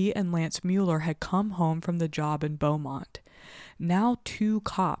since he and Lance Mueller had come home from the job in Beaumont. Now 2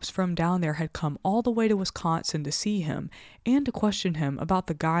 cops from down there had come all the way to Wisconsin to see him and to question him about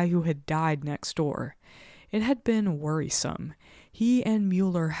the guy who had died next door. It had been worrisome. He and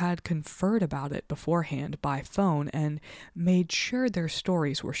Mueller had conferred about it beforehand by phone and made sure their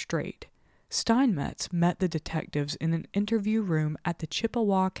stories were straight. Steinmetz met the detectives in an interview room at the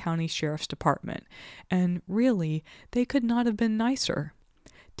Chippewa County Sheriff's Department, and really, they could not have been nicer.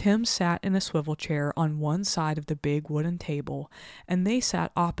 Tim sat in a swivel chair on one side of the big wooden table, and they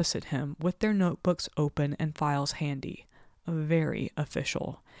sat opposite him with their notebooks open and files handy. Very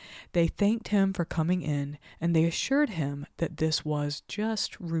official. They thanked him for coming in, and they assured him that this was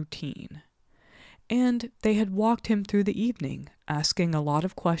just routine. And they had walked him through the evening, asking a lot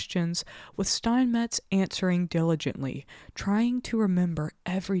of questions, with Steinmetz answering diligently, trying to remember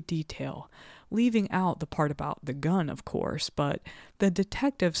every detail, leaving out the part about the gun, of course, but the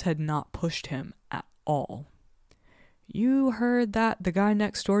detectives had not pushed him at all. "You heard that the guy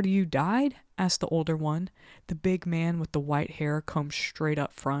next door to you died?" asked the older one, the big man with the white hair combed straight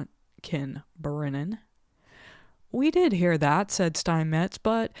up front, Ken Brennan. "We did hear that," said Steinmetz,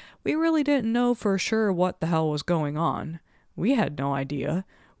 "but we really didn't know for sure what the hell was going on. We had no idea.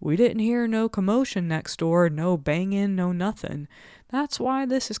 We didn't hear no commotion next door, no banging, no nothing. That's why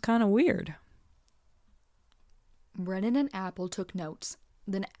this is kind of weird." Brennan and Apple took notes.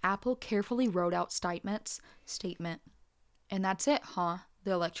 Then Apple carefully wrote out Steinmetz's statement. "And that's it, huh?"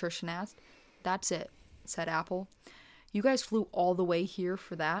 the electrician asked. "That's it," said Apple. "You guys flew all the way here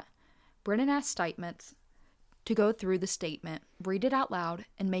for that?" Brennan asked Steinmetz to go through the statement, read it out loud,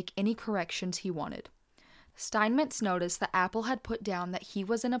 and make any corrections he wanted. Steinmetz noticed that Apple had put down that he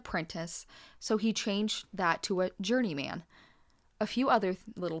was an apprentice, so he changed that to a journeyman. A few other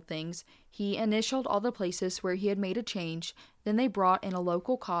little things. He initialed all the places where he had made a change, then they brought in a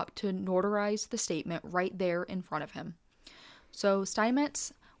local cop to notarize the statement right there in front of him. So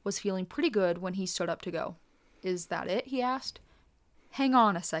Steinmetz was feeling pretty good when he stood up to go. "Is that it?" he asked. "Hang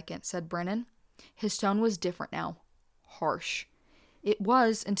on a second," said Brennan. His tone was different now. Harsh. "It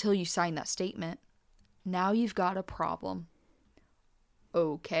was until you signed that statement. Now you've got a problem."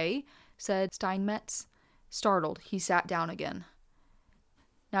 "Okay," said Steinmetz. Startled, he sat down again.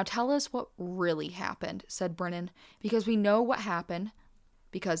 "Now tell us what really happened," said Brennan, "because we know what happened,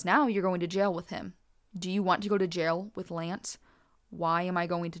 because now you're going to jail with him. Do you want to go to jail with Lance?" "Why am I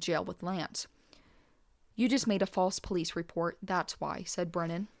going to jail with Lance?" "You just made a false police report, that's why," said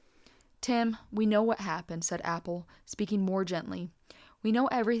Brennan. "Tim, we know what happened," said Apple, speaking more gently. "We know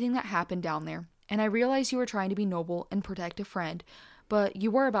everything that happened down there, and I realize you were trying to be noble and protect a friend, but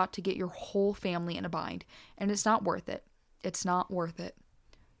you were about to get your whole family in a bind, and it's not worth it. It's not worth it.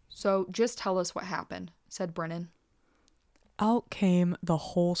 So just tell us what happened," said Brennan. Out came the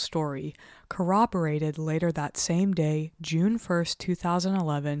whole story, corroborated later that same day, June 1st,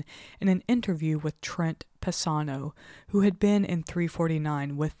 2011, in an interview with Trent Pisano, who had been in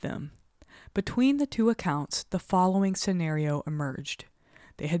 349 with them. Between the two accounts, the following scenario emerged.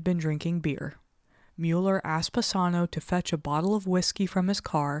 They had been drinking beer. Mueller asked Pisano to fetch a bottle of whiskey from his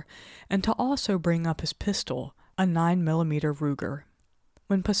car and to also bring up his pistol, a 9mm Ruger.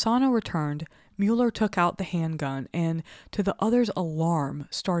 When Pisano returned, Mueller took out the handgun and, to the other's alarm,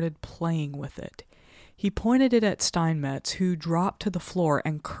 started playing with it. He pointed it at Steinmetz, who dropped to the floor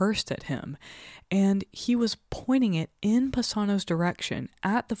and cursed at him, and he was pointing it in Pisano's direction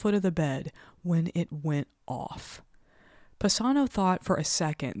at the foot of the bed when it went off. Pisano thought for a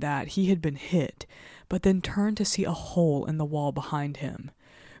second that he had been hit, but then turned to see a hole in the wall behind him.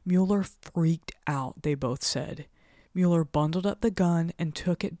 Mueller freaked out, they both said. Mueller bundled up the gun and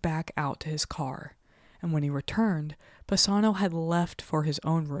took it back out to his car. And when he returned, Pisano had left for his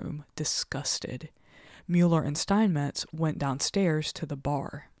own room, disgusted. Mueller and Steinmetz went downstairs to the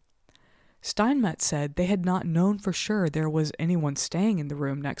bar. Steinmetz said they had not known for sure there was anyone staying in the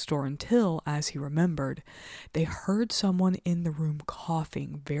room next door until, as he remembered, they heard someone in the room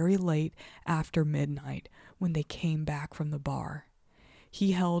coughing very late after midnight when they came back from the bar.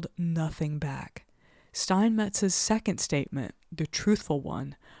 He held nothing back. Steinmetz's second statement, the truthful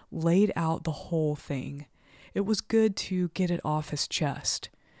one, laid out the whole thing. It was good to get it off his chest.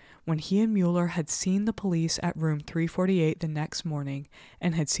 When he and Mueller had seen the police at room 348 the next morning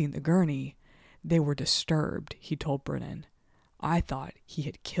and had seen the gurney, they were disturbed, he told Brennan. "I thought he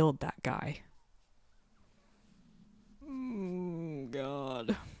had killed that guy."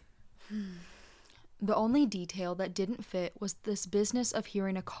 God. The only detail that didn't fit was this business of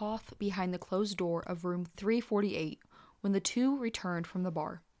hearing a cough behind the closed door of room 348 when the two returned from the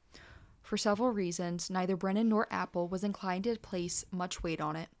bar. For several reasons, neither Brennan nor Apple was inclined to place much weight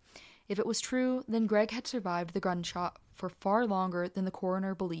on it. If it was true, then Greg had survived the gunshot for far longer than the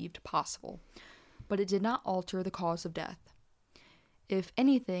coroner believed possible, but it did not alter the cause of death. If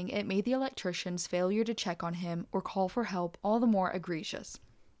anything, it made the electrician's failure to check on him or call for help all the more egregious.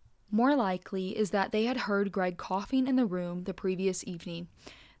 More likely is that they had heard Greg coughing in the room the previous evening.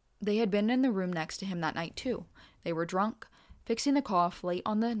 They had been in the room next to him that night too. They were drunk. Fixing the cough late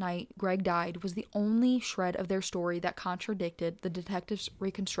on the night Greg died was the only shred of their story that contradicted the detective's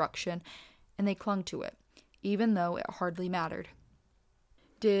reconstruction, and they clung to it, even though it hardly mattered.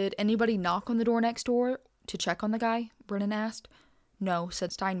 "Did anybody knock on the door next door to check on the guy?" Brennan asked. "No,"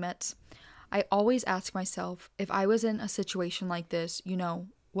 said Steinmetz. "I always ask myself, if I was in a situation like this,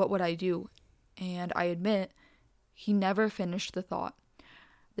 what would I do? And I admit, he never finished the thought.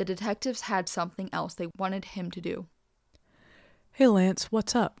 The detectives had something else they wanted him to do." "Hey, Lance,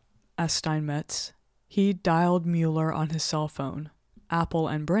 what's up?" asked Steinmetz. He dialed Mueller on his cell phone. Apple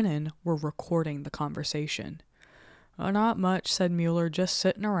and Brennan were recording the conversation. "Not much," said Mueller, "just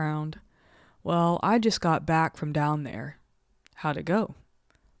sitting around." "Well, I just got back from down there." "How'd it go?"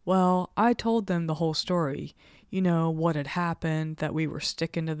 "Well, I told them the whole story. what had happened, that we were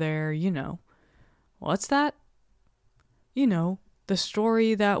sticking to there. What's that? The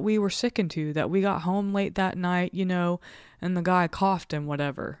story that we were sticking to, that we got home late that night, and the guy coughed and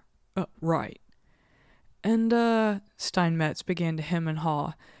whatever. Right. And, Steinmetz began to hem and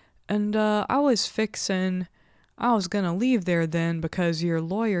haw. And, I was gonna leave there then because your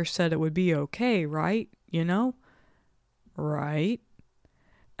lawyer said it would be okay, right? Right.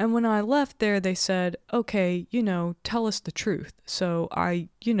 And when I left there, they said, okay, tell us the truth. So I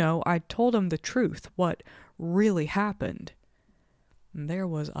told them the truth, what really happened. And there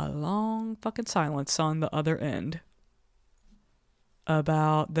was a long fucking silence on the other end.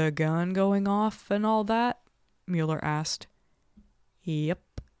 About the gun going off and all that? Mueller asked. Yep.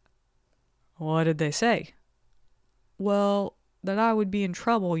 What did they say? Well, that I would be in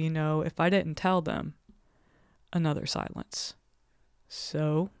trouble, if I didn't tell them. Another silence.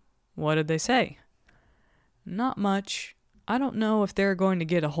 So, what did they say? Not much. I don't know if they're going to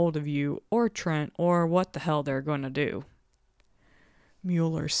get a hold of you or Trent or what the hell they're going to do.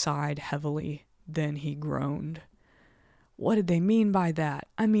 Mueller sighed heavily. Then he groaned. What did they mean by that?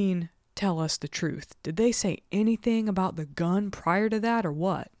 I mean, tell us the truth. Did they say anything about the gun prior to that or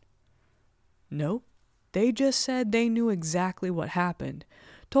what? Nope. They just said they knew exactly what happened.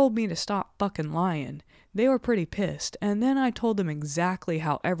 Told me to stop fucking lying. They were pretty pissed, and then I told them exactly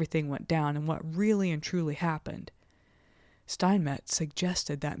how everything went down and what really and truly happened. Steinmetz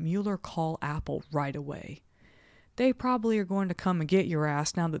suggested that Mueller call Apple right away. They probably are going to come and get your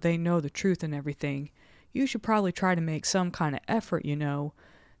ass now that they know the truth and everything. You should probably try to make some kind of effort, The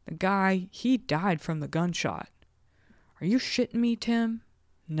guy, he died from the gunshot. Are you shitting me, Tim?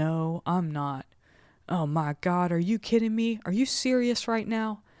 No, I'm not. Oh my God, are you kidding me? Are you serious right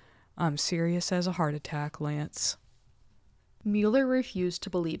now? I'm serious as a heart attack, Lance. Mueller refused to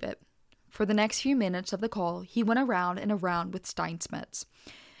believe it. For the next few minutes of the call, he went around and around with Steinmetz.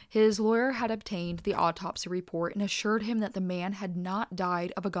 His lawyer had obtained the autopsy report and assured him that the man had not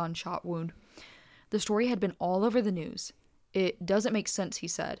died of a gunshot wound. The story had been all over the news. It doesn't make sense, he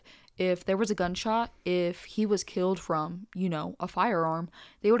said. If there was a gunshot, if he was killed from, a firearm,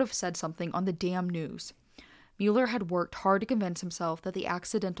 they would have said something on the damn news. Mueller had worked hard to convince himself that the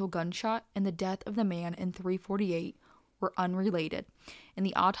accidental gunshot and the death of the man in 348 were unrelated, and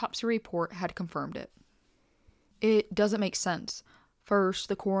the autopsy report had confirmed it. It doesn't make sense. First,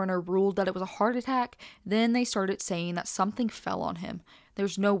 the coroner ruled that it was a heart attack, then they started saying that something fell on him.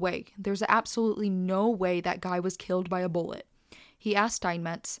 There's absolutely no way that guy was killed by a bullet. He asked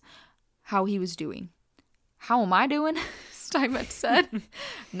Steinmetz how he was doing. How am I doing? Steinmetz said.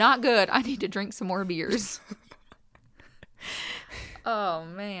 Not good. I need to drink some more beers. Oh,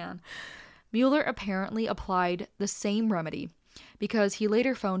 man. Mueller apparently applied the same remedy because he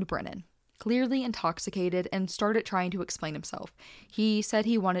later phoned Brennan, clearly intoxicated, and started trying to explain himself. He said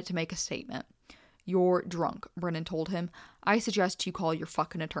he wanted to make a statement. You're drunk, Brennan told him. I suggest you call your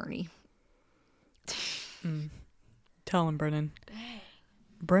fucking attorney. Tell him, Brennan. Dang.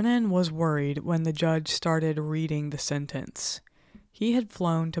 Brennan was worried when the judge started reading the sentence. He had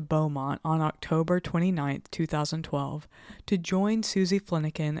flown to Beaumont on October 29, 2012, to join Susie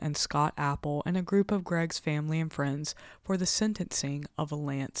Fleniken and Scott Apple and a group of Greg's family and friends for the sentencing of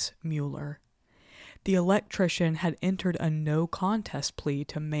Lance Mueller. The electrician had entered a no-contest plea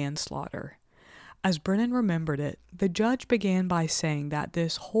to manslaughter. As Brennan remembered it, the judge began by saying that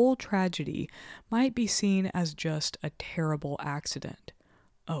this whole tragedy might be seen as just a terrible accident.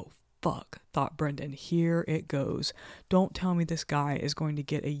 Oh, fuck, thought Brendan. Here it goes. Don't tell me this guy is going to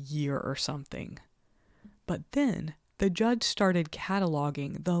get a year or something. But then the judge started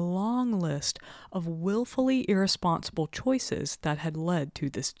cataloging the long list of willfully irresponsible choices that had led to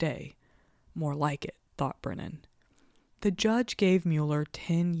this day. More like it, thought Brennan. The judge gave Mueller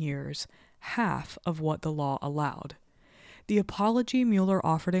 10 years, half of what the law allowed. The apology Mueller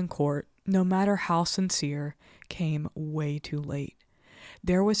offered in court, no matter how sincere, came way too late.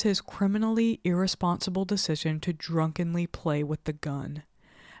 There was his criminally irresponsible decision to drunkenly play with the gun.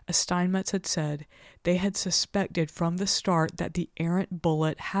 As Steinmetz had said, they had suspected from the start that the errant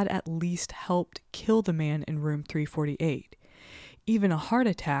bullet had at least helped kill the man in room 348. Even a heart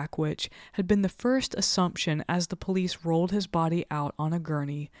attack, which had been the first assumption as the police rolled his body out on a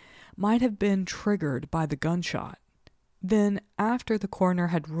gurney, might have been triggered by the gunshot. Then, after the coroner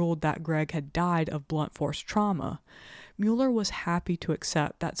had ruled that Greg had died of blunt force trauma, Mueller was happy to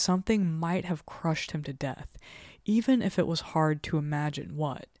accept that something might have crushed him to death, even if it was hard to imagine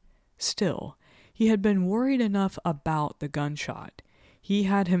what. Still, he had been worried enough about the gunshot. He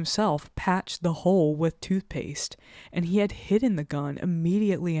had himself patched the hole with toothpaste, and he had hidden the gun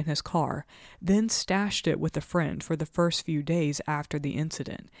immediately in his car, then stashed it with a friend for the first few days after the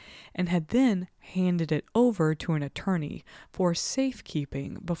incident, and had then handed it over to an attorney for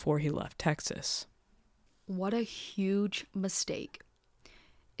safekeeping before he left Texas. What a huge mistake.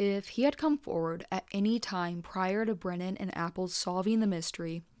 If he had come forward at any time prior to Brennan and Apple solving the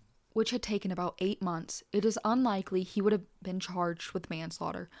mystery, which had taken about 8 months, it is unlikely he would have been charged with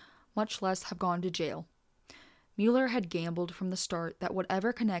manslaughter, much less have gone to jail. Mueller had gambled from the start that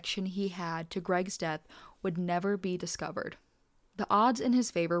whatever connection he had to Greg's death would never be discovered. The odds in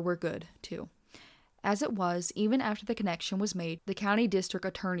his favor were good, too. As it was, even after the connection was made, the county district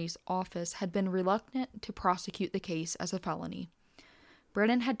attorney's office had been reluctant to prosecute the case as a felony.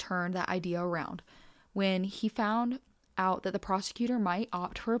 Brennan had turned that idea around. When he found out that the prosecutor might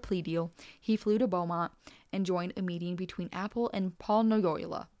opt for a plea deal, he flew to Beaumont and joined a meeting between Apple and Paul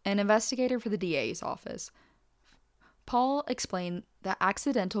Noyola, an investigator for the DA's office. Paul explained that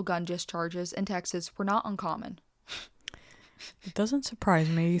accidental gun discharges in Texas were not uncommon. It doesn't surprise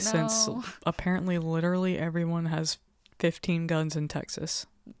me since No. apparently literally everyone has 15 guns in Texas.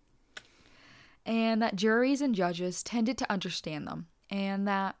 And that juries and judges tended to understand them, and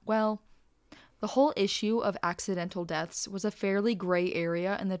that, well, the whole issue of accidental deaths was a fairly gray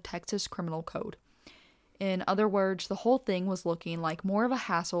area in the Texas criminal code. In other words, the whole thing was looking like more of a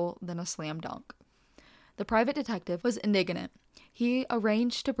hassle than a slam dunk. The private detective was indignant. He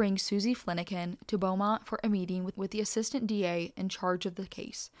arranged to bring Susie Fleniken to Beaumont for a meeting with the assistant DA in charge of the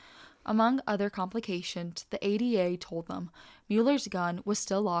case. Among other complications, the ADA told them Mueller's gun was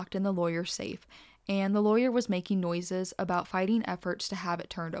still locked in the lawyer's safe, and the lawyer was making noises about fighting efforts to have it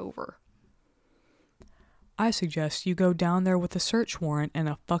turned over. I suggest you go down there with a search warrant and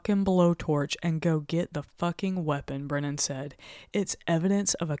a fucking blowtorch and go get the fucking weapon, Brennan said. It's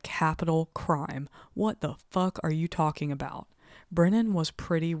evidence of a capital crime. What the fuck are you talking about? Brennan was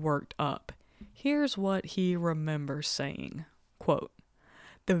pretty worked up. Here's what he remembers saying. Quote,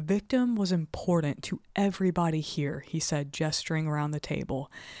 "The victim was important to everybody here," he said, gesturing around the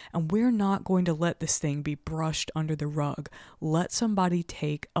table. "And we're not going to let this thing be brushed under the rug. Let somebody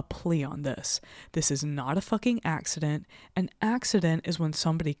take a plea on this. This is not a fucking accident. An accident is when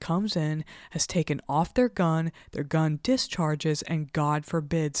somebody comes in, has taken off their gun discharges, and God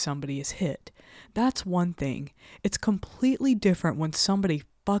forbid somebody is hit. That's one thing. It's completely different when somebody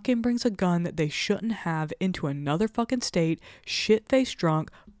fucking brings a gun that they shouldn't have into another fucking state, shit-faced drunk,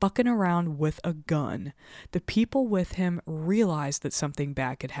 fucking around with a gun. The people with him realize that something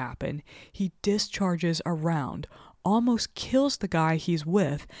bad could happen. He discharges a round, almost kills the guy he's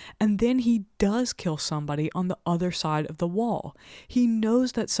with, and then he does kill somebody on the other side of the wall. He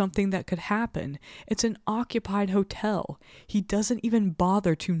knows that's something that could happen. It's an occupied hotel. He doesn't even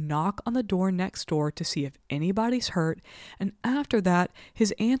bother to knock on the door next door to see if anybody's hurt, and after that,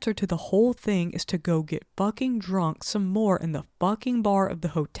 his answer to the whole thing is to go get fucking drunk some more in the fucking bar of the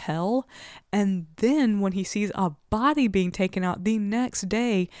hotel, and then when he sees a body being taken out the next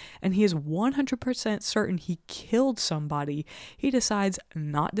day and he is 100% certain he killed somebody, he decides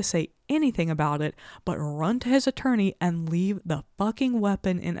not to say anything about it but run to his attorney and leave the fucking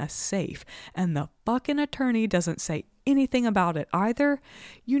weapon in a safe, and the fucking attorney doesn't say anything about it either.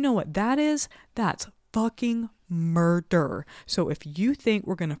 You know what that is? That's fucking murder. So if you think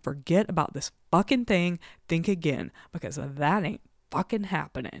we're gonna forget about this fucking thing, think again, because that ain't fucking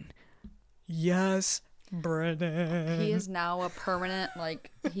happening. Yes, Brennan. He is now a permanent,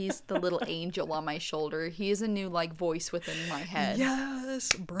 he's the little angel on my shoulder. He is a new, voice within my head.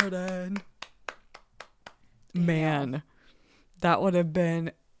 Yes, Brennan. Man, that would have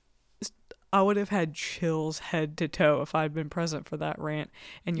been... I would have had chills head to toe if I'd been present for that rant.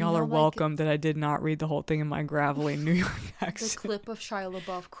 And y'all are welcome that I did not read the whole thing in my gravelly New York accent. The clip of Shia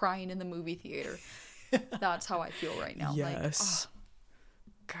LaBeouf crying in the movie theater. That's how I feel right now. Yes.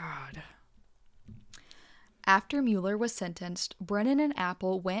 God. After Mueller was sentenced, Brennan and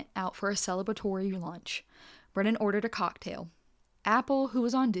Apple went out for a celebratory lunch. Brennan ordered a cocktail. Apple, who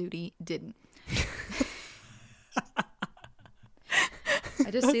was on duty, didn't. I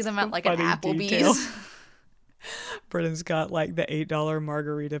just see them at an Applebee's. Detail. Brennan's got the $8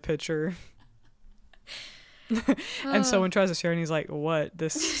 margarita pitcher. And someone tries to share and he's like, "What?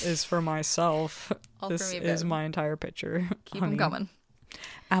 This is for myself. This is my entire pitcher. Keep them coming."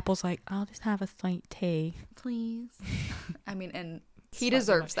 Apple's like, "I'll just have a slight tea, please." And he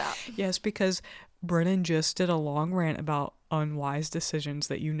deserves that. Yes, because Brennan just did a long rant about unwise decisions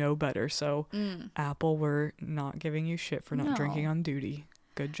that you know better. So, Apple, we're not giving you shit for not drinking on duty.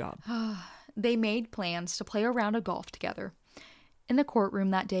 Good job. They made plans to play a round of golf together. In the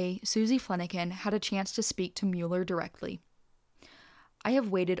courtroom that day, Susie Fleniken had a chance to speak to Mueller directly. I have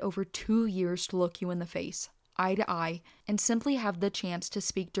waited over 2 years to look you in the face, eye to eye, and simply have the chance to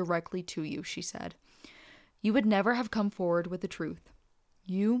speak directly to you, she said. You would never have come forward with the truth.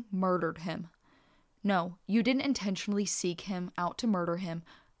 You murdered him. No, you didn't intentionally seek him out to murder him,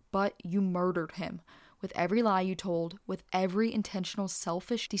 but you murdered him. With every lie you told, with every intentional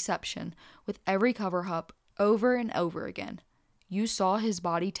selfish deception, with every cover-up, over and over again. You saw his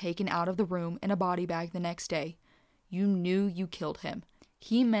body taken out of the room in a body bag the next day. You knew you killed him.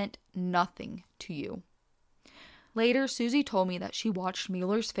 He meant nothing to you. Later, Susie told me that she watched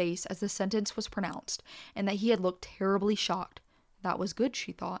Mueller's face as the sentence was pronounced, and that he had looked terribly shocked. That was good,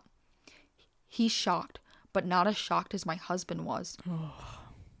 she thought. He's shocked, but not as shocked as my husband was.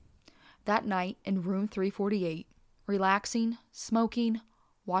 That night, in room 348, relaxing, smoking,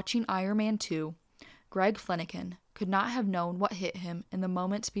 watching Iron Man 2, Greg Fleniken could not have known what hit him in the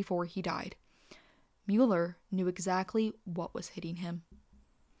moments before he died. Mueller knew exactly what was hitting him.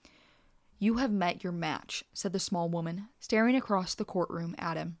 You have met your match, said the small woman, staring across the courtroom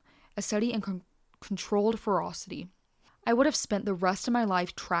at him, a steady and controlled ferocity. I would have spent the rest of my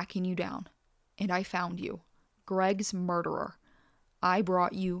life tracking you down. And I found you. Greg's murderer. I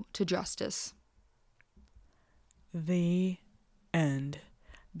brought you to justice. The end.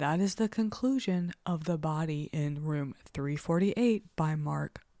 That is the conclusion of The Body in Room 348 by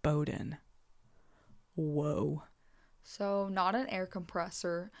Mark Bowden. Whoa. So, not an air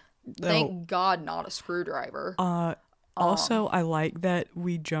compressor. No. Thank God, not a screwdriver. Also, I like that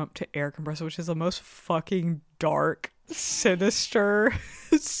we jumped to air compressor, which is the most fucking dark, sinister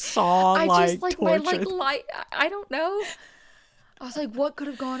saw I just like my torture. light. I don't know. I was like, what could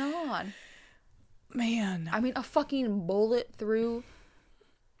have gone on? Man. I mean, a fucking bullet through.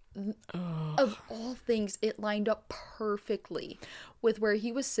 Of all things, it lined up perfectly with where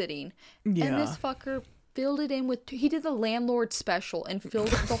he was sitting. Yeah. And this fucker filled it in with. He did the landlord special and filled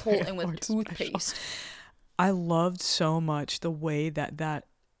the hole in with Landlord toothpaste. special. I loved so much the way that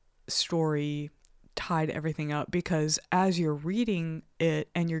story tied everything up, because as you're reading it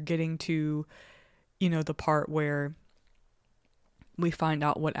and you're getting to, the part where we find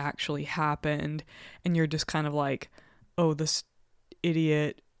out what actually happened, and you're just kind of like, oh, this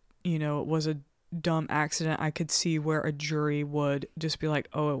idiot, it was a dumb accident. I could see where a jury would just be like,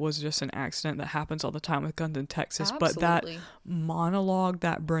 oh, it was just an accident that happens all the time with guns in Texas. Absolutely. But that monologue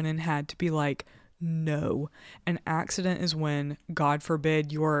that Brennan had to be like, no, an accident is when, God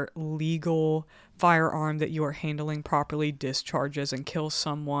forbid, your legal firearm that you are handling properly discharges and kills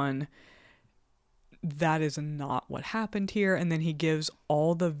someone. That is not what happened here. And then he gives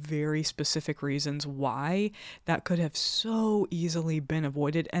all the very specific reasons why that could have so easily been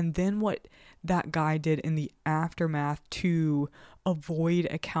avoided. And then what that guy did in the aftermath to avoid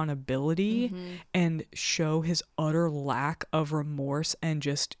accountability and show his utter lack of remorse and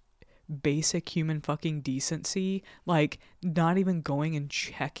just basic human fucking decency, like not even going and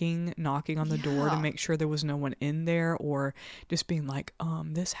checking, knocking on the door to make sure there was no one in there, or just being like,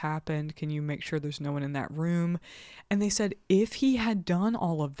 this happened, can you make sure there's no one in that room? And they said if he had done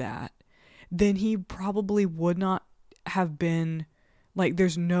all of that, then he probably would not have been, like,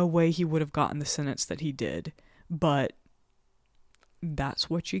 there's no way he would have gotten the sentence that he did. But that's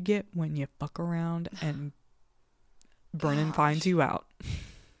what you get when you fuck around and Brennan finds you out.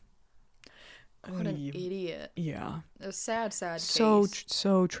 What an idiot. Yeah. A sad case.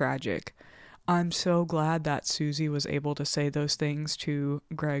 So tragic. I'm so glad that Susie was able to say those things to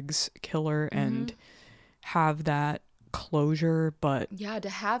Greg's killer and have that closure. But yeah, to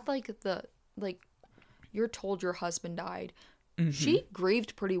have you're told your husband died. She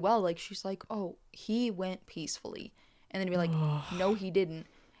grieved pretty well. Like, she's like, oh, he went peacefully. And then be like, no, he didn't.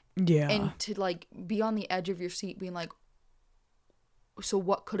 Yeah. And to like be on the edge of your seat being like, so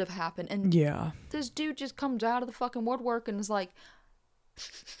what could have happened? And this dude just comes out of the fucking woodwork and is like,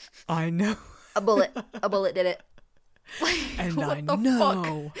 I know. a bullet did it. And what I the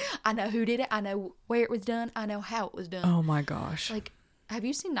know. Fuck? I know who did it. I know where it was done. I know how it was done. Oh my gosh. Like, have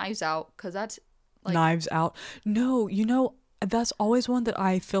you seen Knives Out? Because that's like, Knives Out. No, that's always one that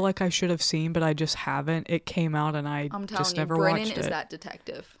I feel like I should have seen, but I just haven't. It came out and I'm telling just you, never Brennan watched it. is that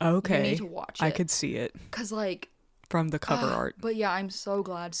detective. Okay. You need to watch it. I could see it. Because like, from the cover art. But yeah, I'm so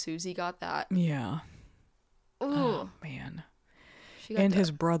glad Susie got that. Yeah. Ooh. Oh, man. She got And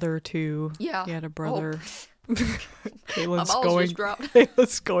his brother, too. Yeah. He had a brother. Oh.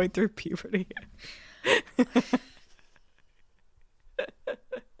 Caitlin's going through puberty.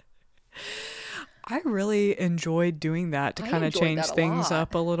 I really enjoyed doing that to kind of change things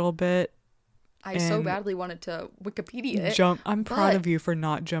up a little bit. I so And badly wanted to Wikipedia it. I'm proud but- of you for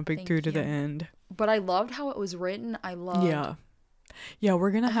not jumping Thank through to the you. end. But I loved how it was written. I loved. Yeah. Yeah,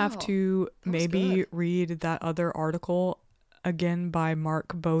 we're going to have Oh, to that was maybe good. read that other article again by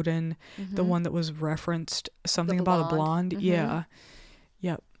Mark Bowden, the Mhm. one that was referenced, something about a blonde. Mhm. Yeah.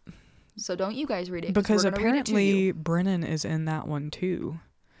 Yep. So don't you guys read it? Because we're gonna read it to apparently you. Brennan is in that one too.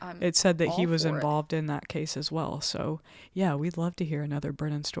 It said that he all was for it. involved in that case as well. So, yeah, we'd love to hear another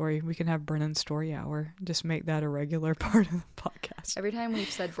Brennan story. We can have Brennan's story hour. Just make that a regular part of the podcast. Every time we've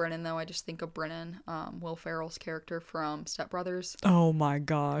said Brennan, though, I just think of Brennan, Will Ferrell's character from Step Brothers. Oh my And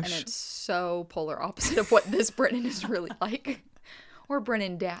gosh. it's so polar opposite of what this Brennan is really like. Or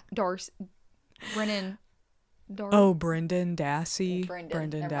Brennan Darcy. Brennan Darcy. Oh, Brendan Dassey. Brendan.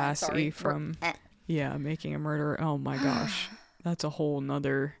 Never mind, Dassey sorry. from, yeah, Making a Murderer. Oh my gosh. That's a whole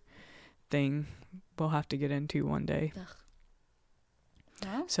nother thing we'll have to get into one day.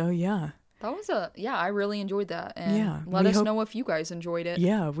 Well, So, yeah. that was I really enjoyed that. And Yeah, let we us hope- know if you guys enjoyed it.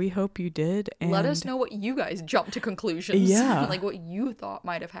 Yeah, we hope you did. And Let us know what you guys jumped to conclusions. Yeah. Like what you thought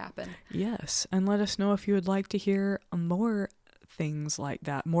might have happened. Yes, and let us know if you would like to hear more things like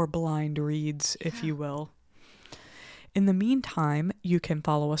that, more blind reads, if you will. In the meantime, you can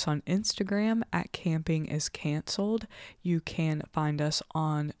follow us on Instagram at Camping is Cancelled. You can find us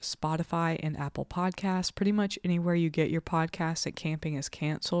on Spotify and Apple Podcasts, pretty much anywhere you get your podcasts at Camping is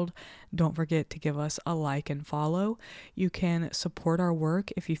Cancelled. Don't forget to give us a like and follow. You can support our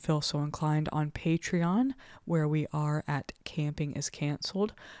work if you feel so inclined on Patreon, where we are at Camping is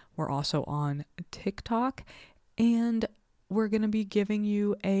Cancelled. We're also on TikTok, and we're going to be giving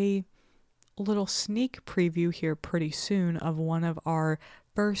you a little sneak preview here pretty soon of one of our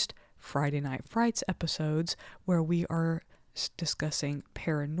first Friday Night Frights episodes where we are discussing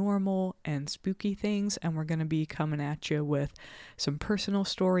paranormal and spooky things, and we're going to be coming at you with some personal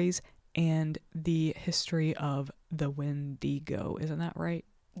stories and the history of the Wendigo. Isn't that right?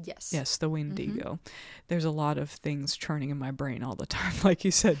 Yes. Yes, the Wendigo. There's a lot of things churning in my brain all the time. Like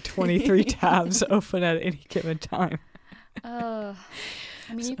you said, 23 tabs open at any given time. I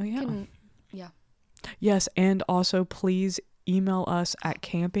mean, you So, yeah. can. Yeah. Yes, and also please email us at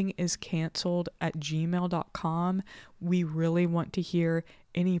campingiscancelled@gmail.com. We really want to hear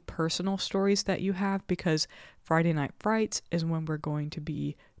any personal stories that you have, because Friday Night Frights is when we're going to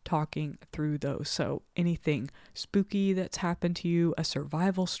be talking through those. So anything spooky that's happened to you, a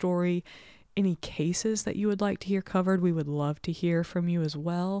survival story, any cases that you would like to hear covered, we would love to hear from you as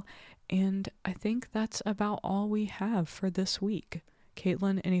well. And I think that's about all we have for this week.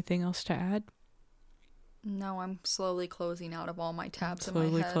 Caitlin, anything else to add? No, I'm slowly closing out of all my tabs in my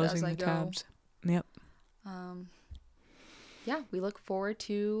Slowly head closing as I the go. tabs. Yep. Yeah, we look forward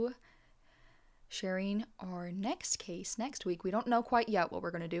to sharing our next case next week. We don't know quite yet what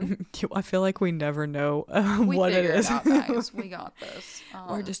we're gonna do. I feel like we never know We what it figure is. it out, guys. We got this.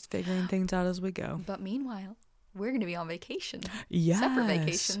 We're just figuring things out as we go. But meanwhile, we're gonna be on vacation. Yes, Separate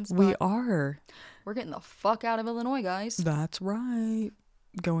vacations. we but are. We're getting the fuck out of Illinois, guys. That's right.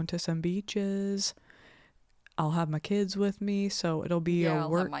 Going to some beaches. I'll have my kids with me, so it'll be Yeah, a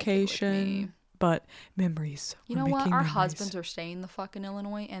I'll have my kid with me. workcation. But memories. You We're know what? making Our memories. husbands are staying the fuck in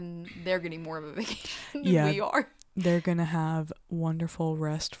Illinois, and they're getting more of a vacation than Yeah. we are. They're going to have wonderful,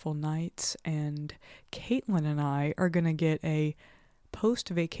 restful nights, and Caitlin and I are going to get a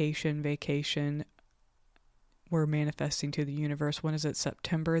post-vacation vacation. We're manifesting to the universe. When is it?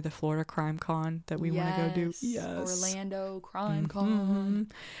 September, the Florida Crime Con that we want to go do? Yes. Orlando Crime Mhm.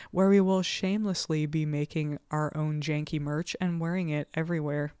 Con. Where we will shamelessly be making our own janky merch and wearing it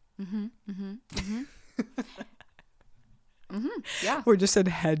everywhere. Yeah. We're just in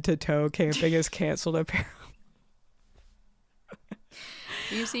head to toe. Camping is canceled apparel.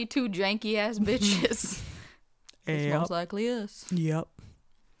 You see two janky ass bitches. It's Yep. most likely us. Yep.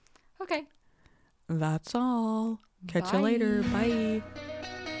 Okay. That's all. Catch you later. Bye.